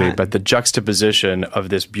own movie, but the juxtaposition of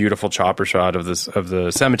this beautiful chopper shot of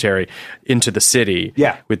the cemetery into the city,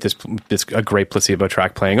 with this a great placebo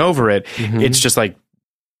track playing over it, it's just like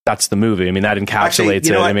that's the movie. I mean, that encapsulates Actually,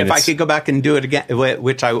 you know it. what? I mean, if I could go back and do it again,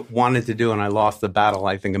 which I wanted to do and I lost the battle,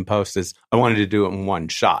 I think in post, is I wanted to do it in one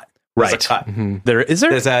shot. There's right. a cut. Mm-hmm.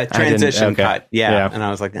 There's a transition cut. Yeah. And I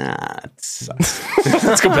was like, it sucks.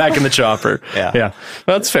 Let's go back in the chopper. Yeah.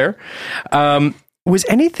 Well, that's fair. Was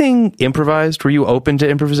anything improvised? Were you open to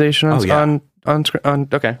improvisation on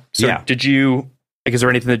okay. So did you, like, is there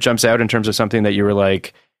anything that jumps out in terms of something that you were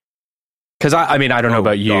like, because I mean, I don't know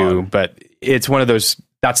about you, but it's one of those,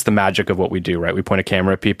 that's the magic of what we do, right? We point a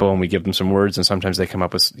camera at people and we give them some words, and sometimes they come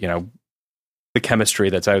up with, the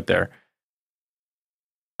chemistry that's out there.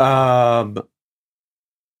 I'm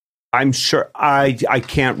sure I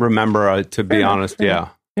can't remember, to be honest. Yeah.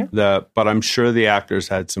 But I'm sure the actors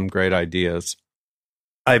had some great ideas.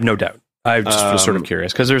 I have no doubt. I just was sort of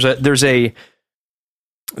curious because there's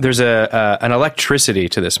an electricity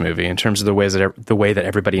to this movie in terms of the way that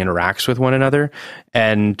everybody interacts with one another,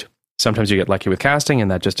 and sometimes you get lucky with casting and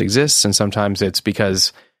that just exists, and sometimes it's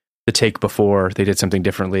because the take before they did something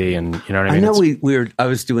differently, and you know what I mean. I know I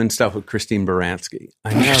was doing stuff with Christine Baranski.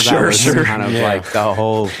 I know that was kind of like the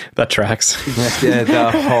whole that tracks.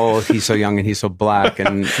 The whole he's so young and he's so black,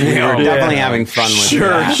 and we were definitely having fun with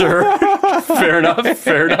that. Sure. Fair enough.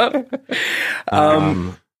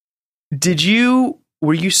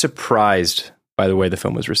 Were you surprised by the way the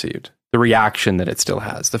film was received? The reaction that it still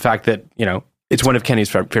has, the fact that it's one of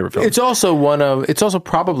Kenny's favorite films. It's also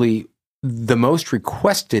probably the most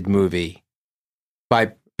requested movie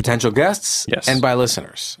by potential guests and by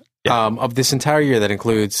listeners of this entire year. That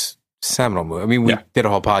includes seminal movie. I mean, we did a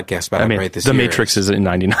whole podcast about it right this year. The Matrix is in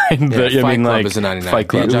 99. But Fight Club is in 99. Fight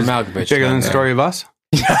Club. John Malkovich. Bigger than Story of Us?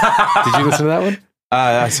 Did you listen to that one?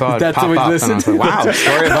 I saw it That's pop what we up listened and I was like, wow,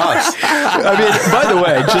 Story of Us. I mean, by the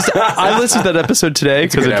way, I listened to that episode today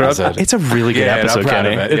because it dropped. It's a really good episode,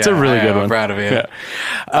 Kenny. It's a really good one. I'm proud of it. Yeah.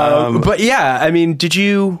 But yeah, I mean,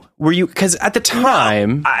 were you, because at the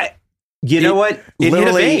time, you know what? It hit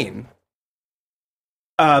a vein.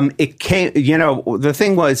 It came, the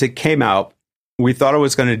thing was, it came out. We thought it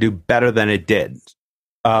was going to do better than it did.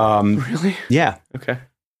 Really? Yeah. Okay.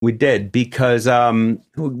 We did because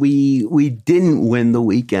we didn't win the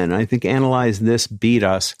weekend. I think Analyze This beat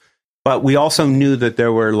us, but we also knew that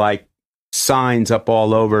there were like signs up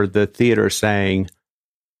all over the theater saying,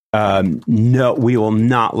 "No, we will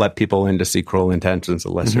not let people in to see Cruel Intentions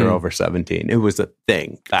unless you're over 17." It was a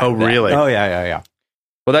thing. Oh, really? Oh, yeah.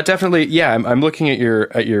 Well, that definitely. Yeah, I'm looking at your.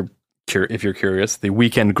 If you're curious, the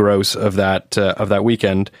weekend gross of that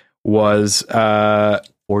weekend was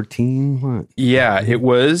 14. What? Yeah, it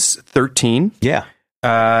was 13. Yeah.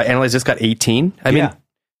 Analyze This got 18. I mean,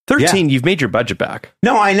 13. You've made your budget back.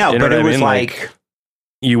 No, I know, but it was like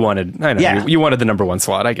you wanted. I know. Yeah. You wanted the number one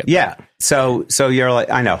slot. I get. Yeah. So you're like,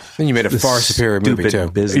 I know. And you made a far superior movie too.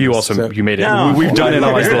 Business. You also you made it. No. We've done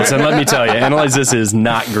Analyze This, and let me tell you, Analyze This is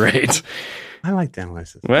not great. I like to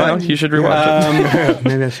analyze this. Well, you should rewatch it.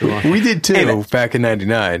 Maybe I should watch it. We did too, back in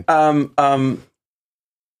 99. I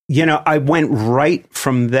went right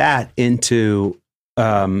from that into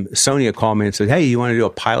Sonia called me and said, "Hey, you want to do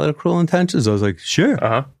a pilot of Cruel Intentions?" I was like,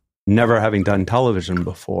 "Sure." Never having done television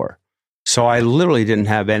before. So I literally didn't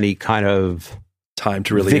have any kind of time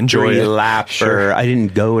to really enjoy it. Lap or I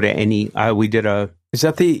didn't go to any. We did a. Is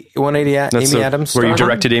that the 180 Amy Adams? Where you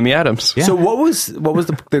directed Amy Adams? Yeah. So what was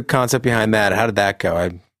the concept behind that? How did that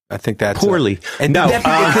go? I think that's poorly. And no, did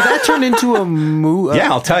that turn into a movie?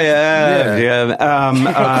 Yeah, I'll tell you.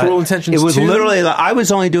 Cruel Intentions. It was literally. I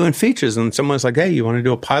was only doing features, and someone was like, "Hey, you want to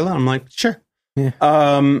do a pilot?" I'm like, "Sure." Yeah.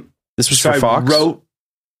 This was for Fox.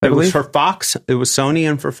 It was for Fox. It was Sony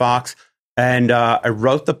and for Fox, and I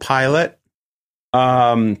wrote the pilot,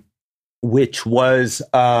 which was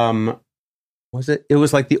it? It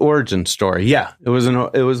was like the origin story. Yeah, it was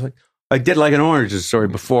like. I did like an origin story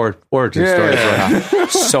before origin story.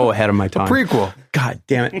 So ahead of my time. A prequel. God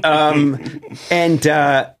damn it.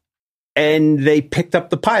 And they picked up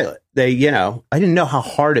the pilot. I didn't know how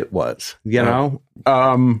hard it was, know?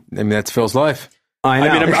 I mean, that's Phil's life. I know.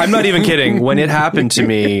 I mean, I'm not even kidding. When it happened to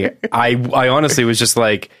me, I honestly was just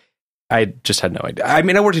like, I just had no idea. I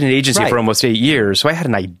mean, I worked in an agency for almost 8 years, so I had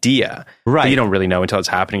an idea. Right. But you don't really know until it's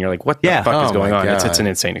happening. You're like, what the fuck is going on? It's an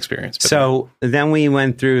insane experience. But so then we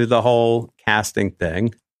went through the whole casting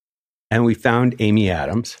thing, and we found Amy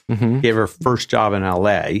Adams, gave her first job in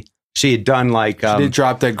L.A. She had done like... she did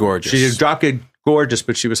Drop Dead Gorgeous. She did Drop Dead Gorgeous,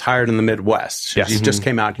 but she was hired in the Midwest. She just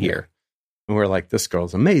came out here. And we're like, this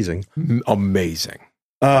girl's amazing. Amazing.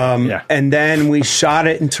 And then we shot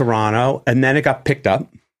it in Toronto, and then it got picked up.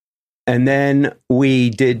 And then we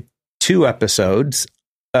did 2 episodes.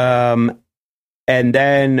 And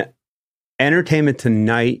then Entertainment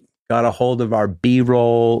Tonight got a hold of our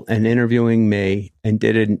B-roll and interviewing me and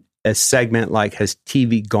did a segment like, has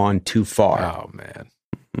TV gone too far? Oh, man.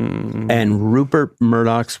 And Rupert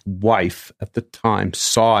Murdoch's wife at the time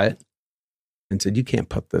saw it and said, you can't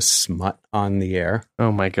put this smut on the air.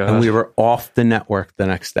 Oh, my God. And we were off the network the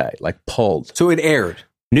next day, like pulled. So it aired?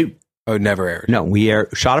 No. Oh, it never aired? No, we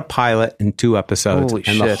shot a pilot in 2 episodes. Holy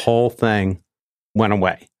and shit. the whole thing went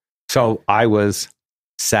away. So I was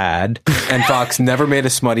sad. And Fox never made a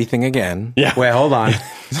smutty thing again. Yeah. Wait, hold on.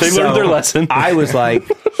 They learned their lesson. I was like,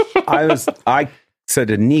 I said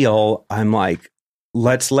to Neil, I'm like,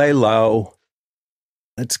 let's lay low.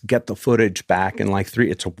 Let's get the footage back in like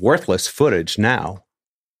 3. It's worthless footage now.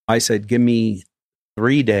 I said, give me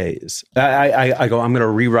 3 days. I go, I'm going to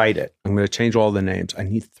rewrite it. I'm going to change all the names. I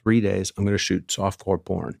need 3 days. I'm going to shoot softcore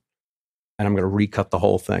porn. And I'm going to recut the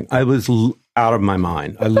whole thing. I was out of my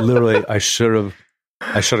mind. I should have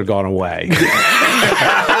gone away.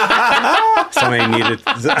 Somebody needed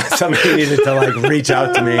to like reach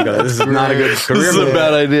out to me and go, this is not a good career. This is a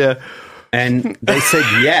bad idea. And they said,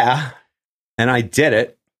 yeah. And I did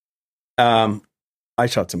it. I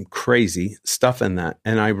shot some crazy stuff in that.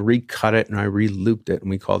 And I recut it and I re-looped it. And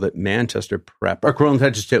we called it Manchester Prep. Or Cruel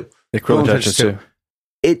Intentions 2. Cruel Intentions 2.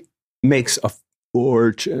 It makes a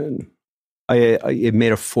fortune. It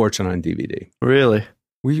made a fortune on DVD. Really?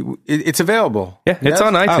 It's available. Yeah, it's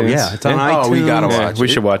on iTunes. Oh, yeah, it's on iTunes. Oh, we gotta watch it. We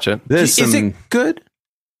should watch it. Is it good?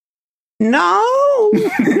 No,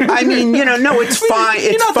 I mean, no, it's fine.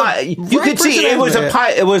 It's fine. You could see it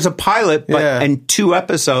was a pilot, but and 2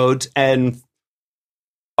 episodes and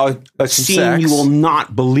a scene sex. you will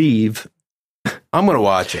not believe. I'm gonna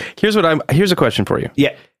watch it. Here's a question for you.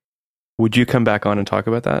 Yeah, would you come back on and talk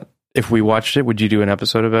about that? If we watched it, would you do an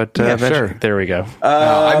episode about sure. There we go.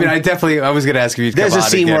 I mean, I was going to ask if you'd come there's a on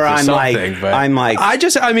scene again where for I'm something, like,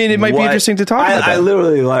 it might be interesting to talk about that. I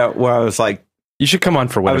literally, where I was like, you should come on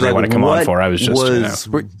for whatever you want to come on for. I was just,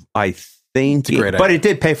 I think, great but it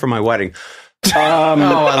did pay for my wedding. I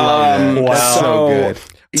love it. Wow. So good.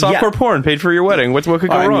 Softcore porn paid for your wedding. What could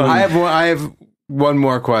go wrong? I have one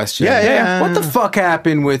more question. Yeah. What the fuck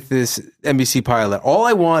happened with this NBC pilot?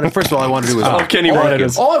 First of all, I wanted to do was Kenny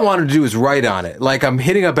Rogers. all I wanted to do was write on it. Like I'm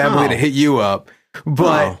hitting up Emily to hit you up,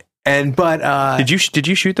 but did you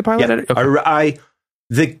shoot the pilot? Yeah,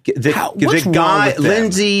 the guy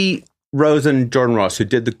Lindsay Rosen, Jordan Ross, who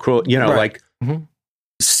did the Cruel,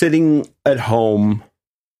 sitting at home.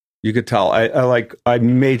 You could tell I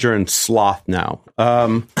major in sloth now.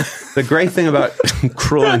 The great thing about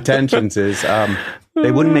Cruel Intentions is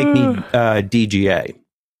they wouldn't make me DGA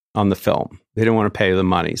on the film. They didn't want to pay the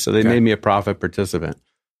money, so they made me a profit participant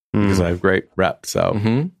because I have great rep.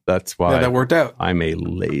 So that's why that worked out. I'm a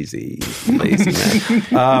lazy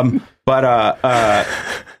man.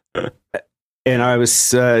 And I was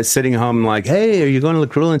sitting home like, hey, are you going to the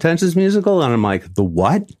Cruel Intentions musical? And I'm like, the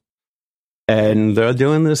what? And they're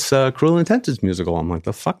doing this Cruel Intentions musical. I'm like,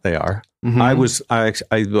 the fuck they are. Mm-hmm. I was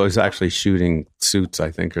actually shooting Suits,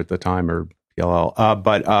 I think, at the time, or PLL.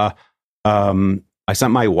 But I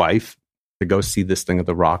sent my wife to go see this thing at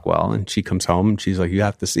the Rockwell, and she comes home and she's like, you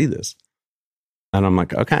have to see this. And I'm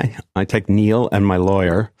like, okay. I take Neil and my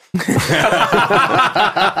lawyer.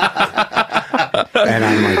 And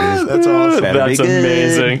I'm like, that's awesome. That's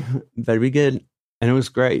amazing. Very good. And it was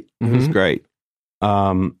great. It was great.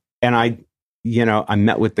 And I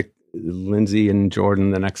met with Lindsay and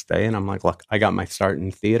Jordan the next day, and I'm like, look, I got my start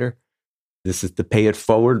in theater. This is the pay it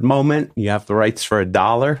forward moment. You have the rights for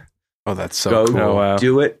 $1. Oh, that's so cool. Go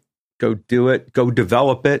do it. Go do it. Go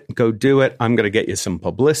develop it. Go do it. I'm going to get you some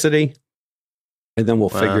publicity, and then we'll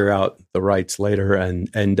figure out the rights later.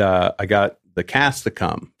 And I got the cast to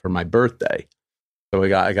come for my birthday. So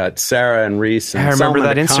I got Sarah and Reese. And I remember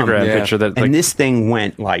that Instagram picture. And this thing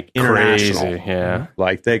went like international. Crazy, yeah.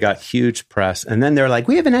 Like they got huge press. And then they're like,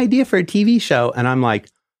 we have an idea for a TV show. And I'm like,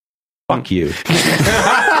 fuck you.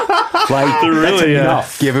 Like, that's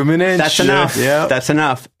enough. Give him an inch. That's enough. Yeah. That's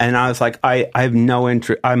enough. And I was like, I have no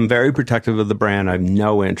interest. I'm very protective of the brand. I have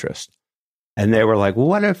no interest. And they were like, well,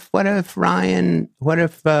 what if Ryan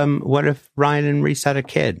and Reese had a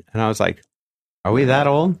kid? And I was like, are we that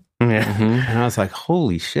old? Yeah. And I was like,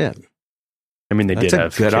 holy shit. I mean, that's did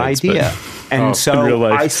have a good kids, idea. And so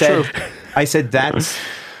I said,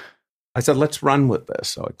 let's run with this.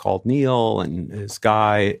 So I called Neil and his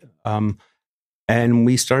guy, and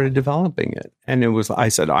we started developing it. And I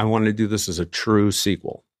said, I want to do this as a true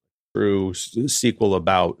sequel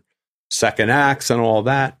about second acts and all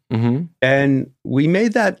that. Mm-hmm. And we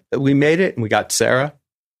made it, and we got Sarah.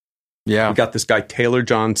 Yeah. We got this guy, Taylor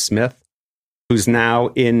John Smith, who's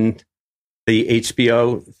now in the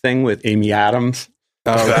HBO thing with Amy Adams.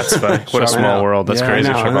 Oh, that's funny. What a small world. That's crazy.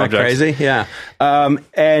 Isn't that crazy? Yeah.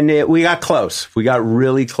 And we got close. We got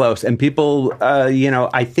really close. And people,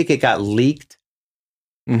 I think it got leaked.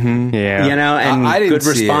 Mm-hmm. Yeah. And I didn't good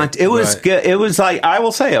response. It was good. It was like, I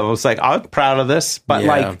will say, I was proud of this, but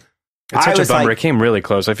it's such a bummer. It came really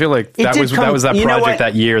close. I feel like that was that project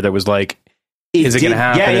that year that was like, is it going to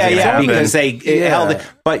happen? Yeah. Because they held it.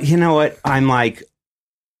 But you know what? I'm like,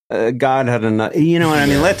 God had enough. You know what I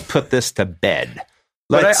mean? Let's put this to bed.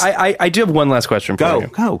 But I do have one last question for you.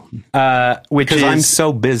 Go. Which is, I'm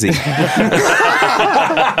so busy.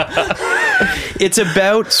 It's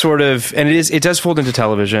about sort of, and it does fold into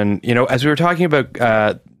television. As we were talking about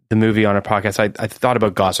the movie on our podcast, I thought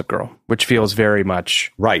about Gossip Girl, which feels very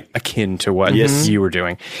much akin to what you were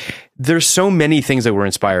doing. There's so many things that were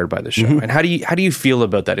inspired by the show. Mm-hmm. And how do you feel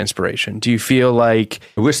about that inspiration? Do you feel like,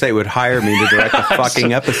 I wish they would hire me to direct a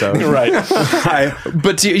fucking episode. Right.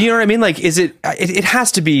 But you know what I mean? Like, is it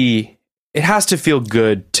has to be, it has to feel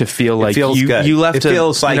good to feel like you left it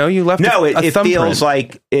feels like, you left it feels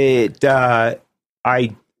like it,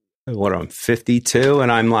 I'm 52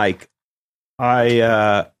 and I'm like,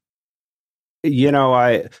 I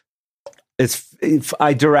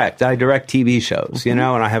direct TV shows, and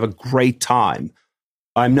I have a great time.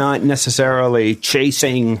 I'm not necessarily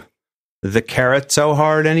chasing the carrot so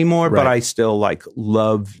hard anymore, but I still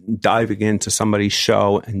love diving into somebody's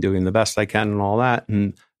show and doing the best I can and all that.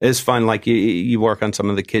 And it's fun. Like you work on some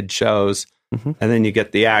of the kids shows and then you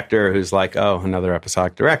get the actor who's like, oh, another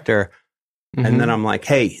episodic director. Mm-hmm. And then I'm like,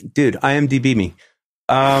 hey, dude, IMDb me.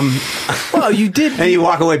 Well, you did. And you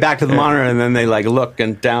walk away back to the monitor, and then they look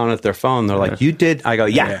down at their phone. They're like, "You did?" I go,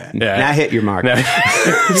 "Yeah." Now hit your mark.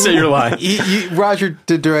 So you're lying. Roger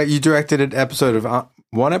did direct. You directed an episode of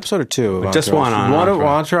one episode or two. Of just Entourage. one of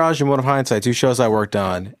Entourage and one of Hindsight. 2 shows I worked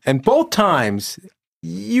on, and both times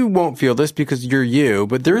you won't feel this because you're you,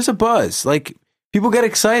 but there is a buzz. Like people get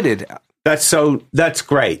excited. That's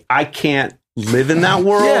great. I can't live in that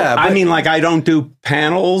world. Yeah, I mean, I don't do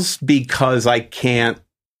panels because I can't.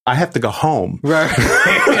 I have to go home. Right.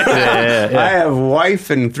 I have a wife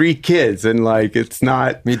and 3 kids, and it's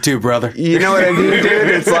not. Me too, brother. You know what I mean, dude?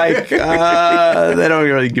 It's they don't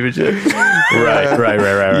really give a shit.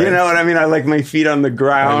 Right. You know what I mean? I like my feet on the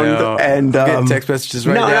ground, and I'm getting text messages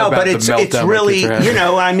right now. But it's really,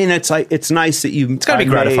 I mean, it's nice that you. It's got to be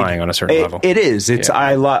gratifying on a certain level. It is. It's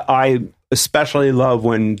I especially love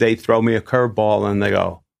when they throw me a curveball and they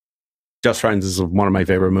go, "Just Friends" is one of my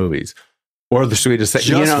favorite movies. Or The Sweetest Thing.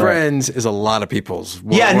 Just Friends is a lot of people's.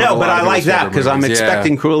 But I like that because I'm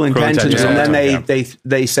expecting Cruel Intentions, and then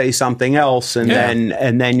they say something else, and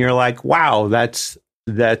then you're like, wow, that's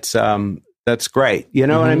great. You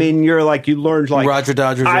know what I mean? You're like, you learned Roger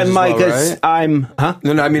Dodgers. I'm like, right? No, I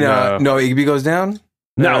mean, no, Igby Goes Down.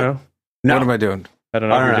 No. What am I doing? I don't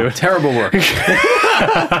know what you're doing. Terrible work.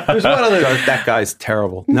 There's one other. That guy's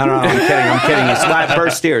terrible. No, I'm kidding. He's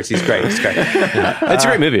Burst Steers. He's great. It's great. It's a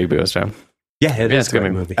great movie, Igby Goes Down. Yeah, it is a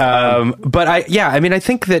great movie. But I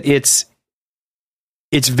think that it's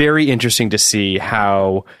very interesting to see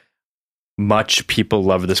how much people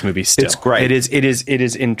love this movie still. It's great. It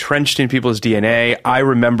is entrenched in people's DNA. I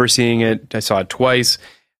remember seeing it. I saw it twice.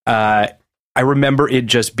 I remember it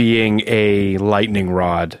just being a lightning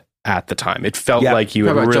rod at the time. It felt like you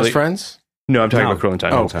were really Just Friends? No, I'm talking about Cruel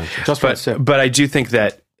Intentions. Oh, Just Friends too. But I do think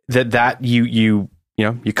that you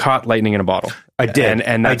caught lightning in a bottle. I did,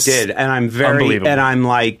 and I did, and I'm very, unbelievable. And I'm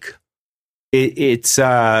like, it's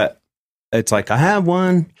like I have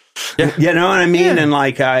one, you know what I mean, and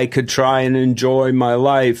I could try and enjoy my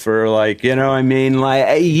life, or you know what I mean, you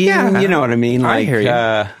know what I mean, I hear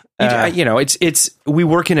you. It's we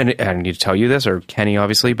work in I don't need to tell you this, or Kenny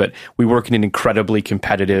obviously, but we work in an incredibly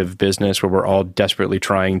competitive business where we're all desperately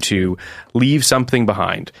trying to leave something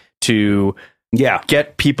behind to.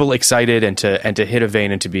 Get people excited and to hit a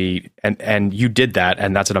vein and to be and you did that,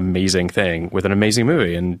 and that's an amazing thing with an amazing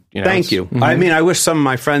movie. And thank you. Mm-hmm. I mean, I wish some of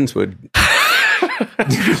my friends would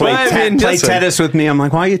play tennis with me. I'm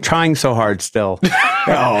like, why are you trying so hard still?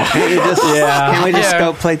 Can we just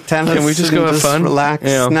go play tennis? Can we just go have fun? Relax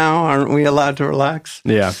now? Aren't we allowed to relax?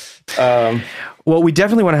 Yeah. Well, we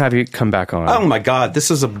definitely want to have you come back on. Oh my God, this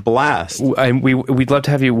is a blast! We'd love to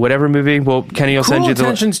have you. Whatever movie. Well, Kenny will send you the. Cruel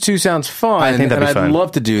Intentions 2 sounds fun. I think that'd be fun. I'd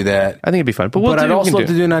love to do that. I think it'd be fun. But I'd also love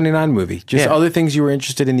to do a 99 movie. Just other things you were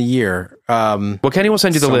interested in the year. Well, Kenny will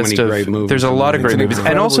send you the list of. There's a lot of great movies,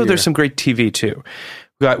 and also there's some great TV too.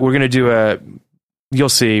 We're going to do you'll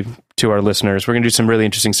see to our listeners, we're going to do some really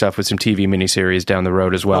interesting stuff with some TV miniseries down the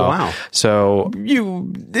road as well. Oh, wow. So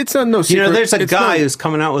it's not no secret. There's a guy who's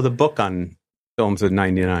coming out with a book on films of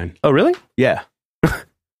 99. Oh, really? Yeah.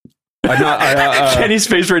 Kenny's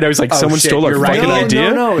face right now is like, someone stole our fucking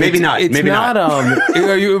idea? No, maybe not. It's maybe not.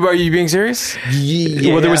 Are you being serious?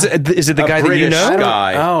 Yeah. Well, is it the guy that you know?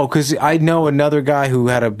 Guy. Oh, because I know another guy who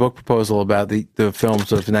had a book proposal about the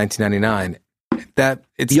films of 1999. That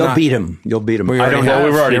it's You'll not, beat him. You'll beat him. We I don't already know. have.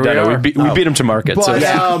 We've already Here done we it. We beat him to market. But, so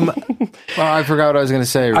well, I forgot what I was going to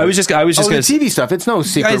say. I was just going the to TV stuff. It's no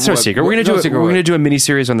secret. It's no secret. We're going to do a mini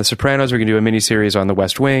series on The Sopranos. We're going to do a mini series on The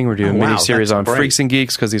West Wing. We're doing a mini series on Freaks and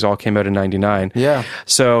Geeks because these all came out in '99. Yeah.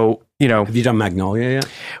 So have you done Magnolia yet?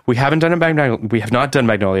 We haven't done Magnolia. We have not done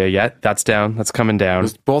Magnolia yet. That's down. That's coming down.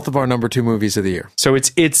 It's both of our number 2 movies of the year. So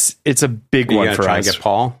it's a big one for try us. And get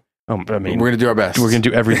Paul. I mean, we're going to do our best. We're going to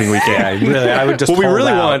do everything we can. Yeah, really. I would just. What we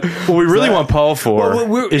really want Paul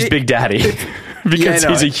for is Big Daddy, because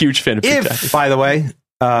he's a huge fan of Big Daddy. By the way,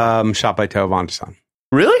 shot by Theo Von Son.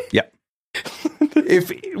 Really? Yeah.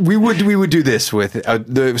 If we would do this with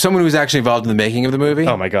someone who's actually involved in the making of the movie.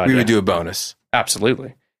 Oh my God, we would do a bonus.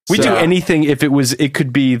 Absolutely. We do anything if it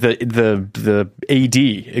could be the AD.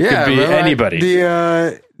 It could be anybody.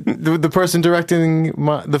 The person directing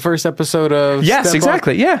the first episode of Yes,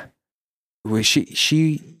 exactly. Yeah.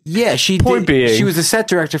 She Point being, she was the set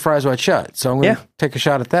director for Eyes Wide Shut, so I'm going to take a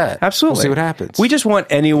shot at that. Absolutely. We'll see what happens. We just want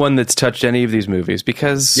anyone that's touched any of these movies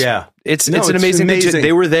because it's an amazing thing.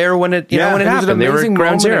 They were there when it when it happened. They were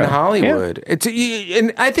ground zero in Hollywood. Yeah.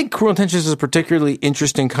 And I think Cruel Intentions is a particularly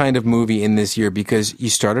interesting kind of movie in this year because you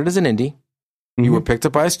started as an indie, you were picked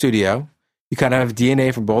up by a studio, you kind of have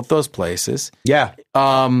DNA from both those places. Yeah.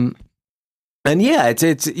 And yeah, it's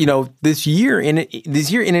this year in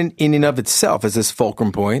and of itself is this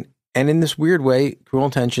fulcrum point, and in this weird way, Cruel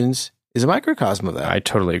Intentions is a microcosm of that. I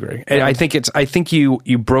totally agree. And I think you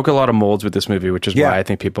broke a lot of molds with this movie, which is why I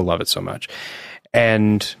think people love it so much.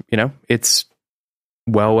 And it's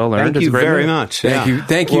well earned. Thank you very much.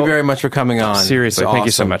 Thank you very much for coming on. Seriously, thank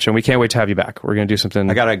you so much, and we can't wait to have you back. We're going to do something.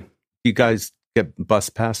 You guys get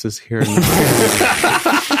bus passes here.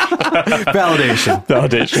 Validation. Yeah.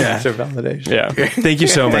 It's a validation. Yeah. Thank you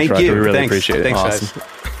so much, Roger. We really appreciate it. Thanks, awesome. guys.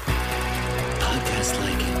 Podcast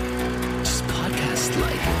like it. Just podcast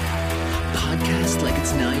like it. Podcast like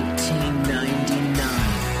it's 1999.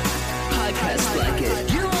 Podcast like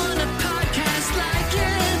it. You want a podcast like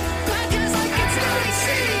it? Podcast like it's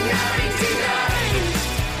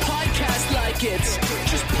 1999. Podcast like it.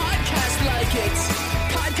 Just podcast like it.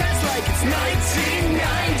 Podcast like it's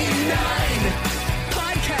 1999.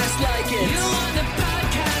 Podcast like it. You want a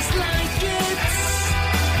podcast like it's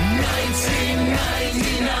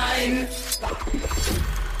 1999.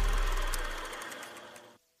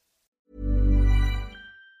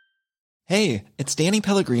 Hey, it's Danny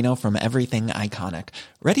Pellegrino from Everything Iconic.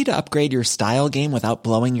 Ready to upgrade your style game without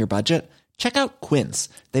blowing your budget? Check out Quince.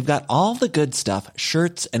 They've got all the good stuff,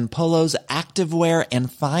 shirts and polos, activewear,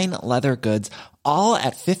 and fine leather goods, all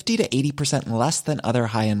at 50 to 80% less than other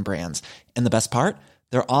high-end brands. And the best part?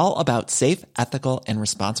 They're all about safe, ethical, and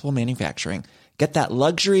responsible manufacturing. Get that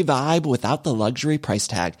luxury vibe without the luxury price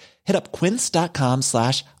tag. Hit up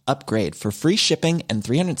quince.com/upgrade for free shipping and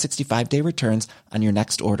 365-day returns on your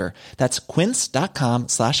next order. That's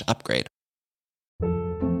quince.com/upgrade.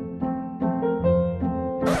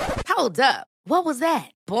 Hold up. What was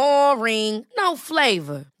that? Boring. No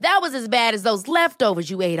flavor. That was as bad as those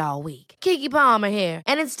leftovers you ate all week. Keke Palmer here.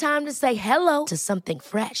 And it's time to say hello to something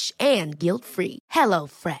fresh and guilt-free. Hello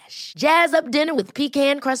Fresh. Jazz up dinner with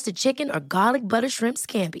pecan-crusted chicken or garlic butter shrimp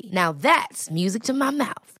scampi. Now that's music to my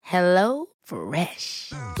mouth. Hello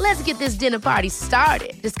Fresh. Let's get this dinner party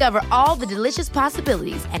started. Discover all the delicious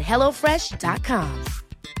possibilities at HelloFresh.com.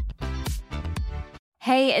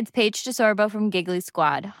 Hey, it's Paige DeSorbo from Giggly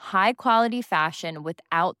Squad. High quality fashion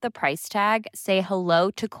without the price tag. Say hello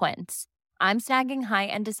to Quince. I'm snagging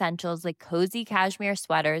high-end essentials like cozy cashmere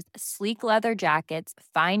sweaters, sleek leather jackets,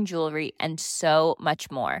 fine jewelry, and so much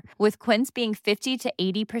more. With Quince being 50 to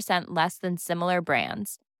 80% less than similar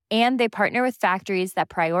brands. And they partner with factories that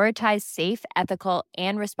prioritize safe, ethical,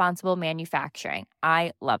 and responsible manufacturing.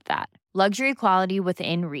 I love that. Luxury quality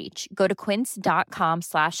within reach. Go to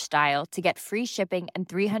quince.com/style to get free shipping and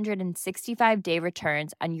 365-day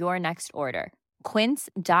returns on your next order.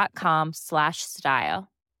 Quince.com/style.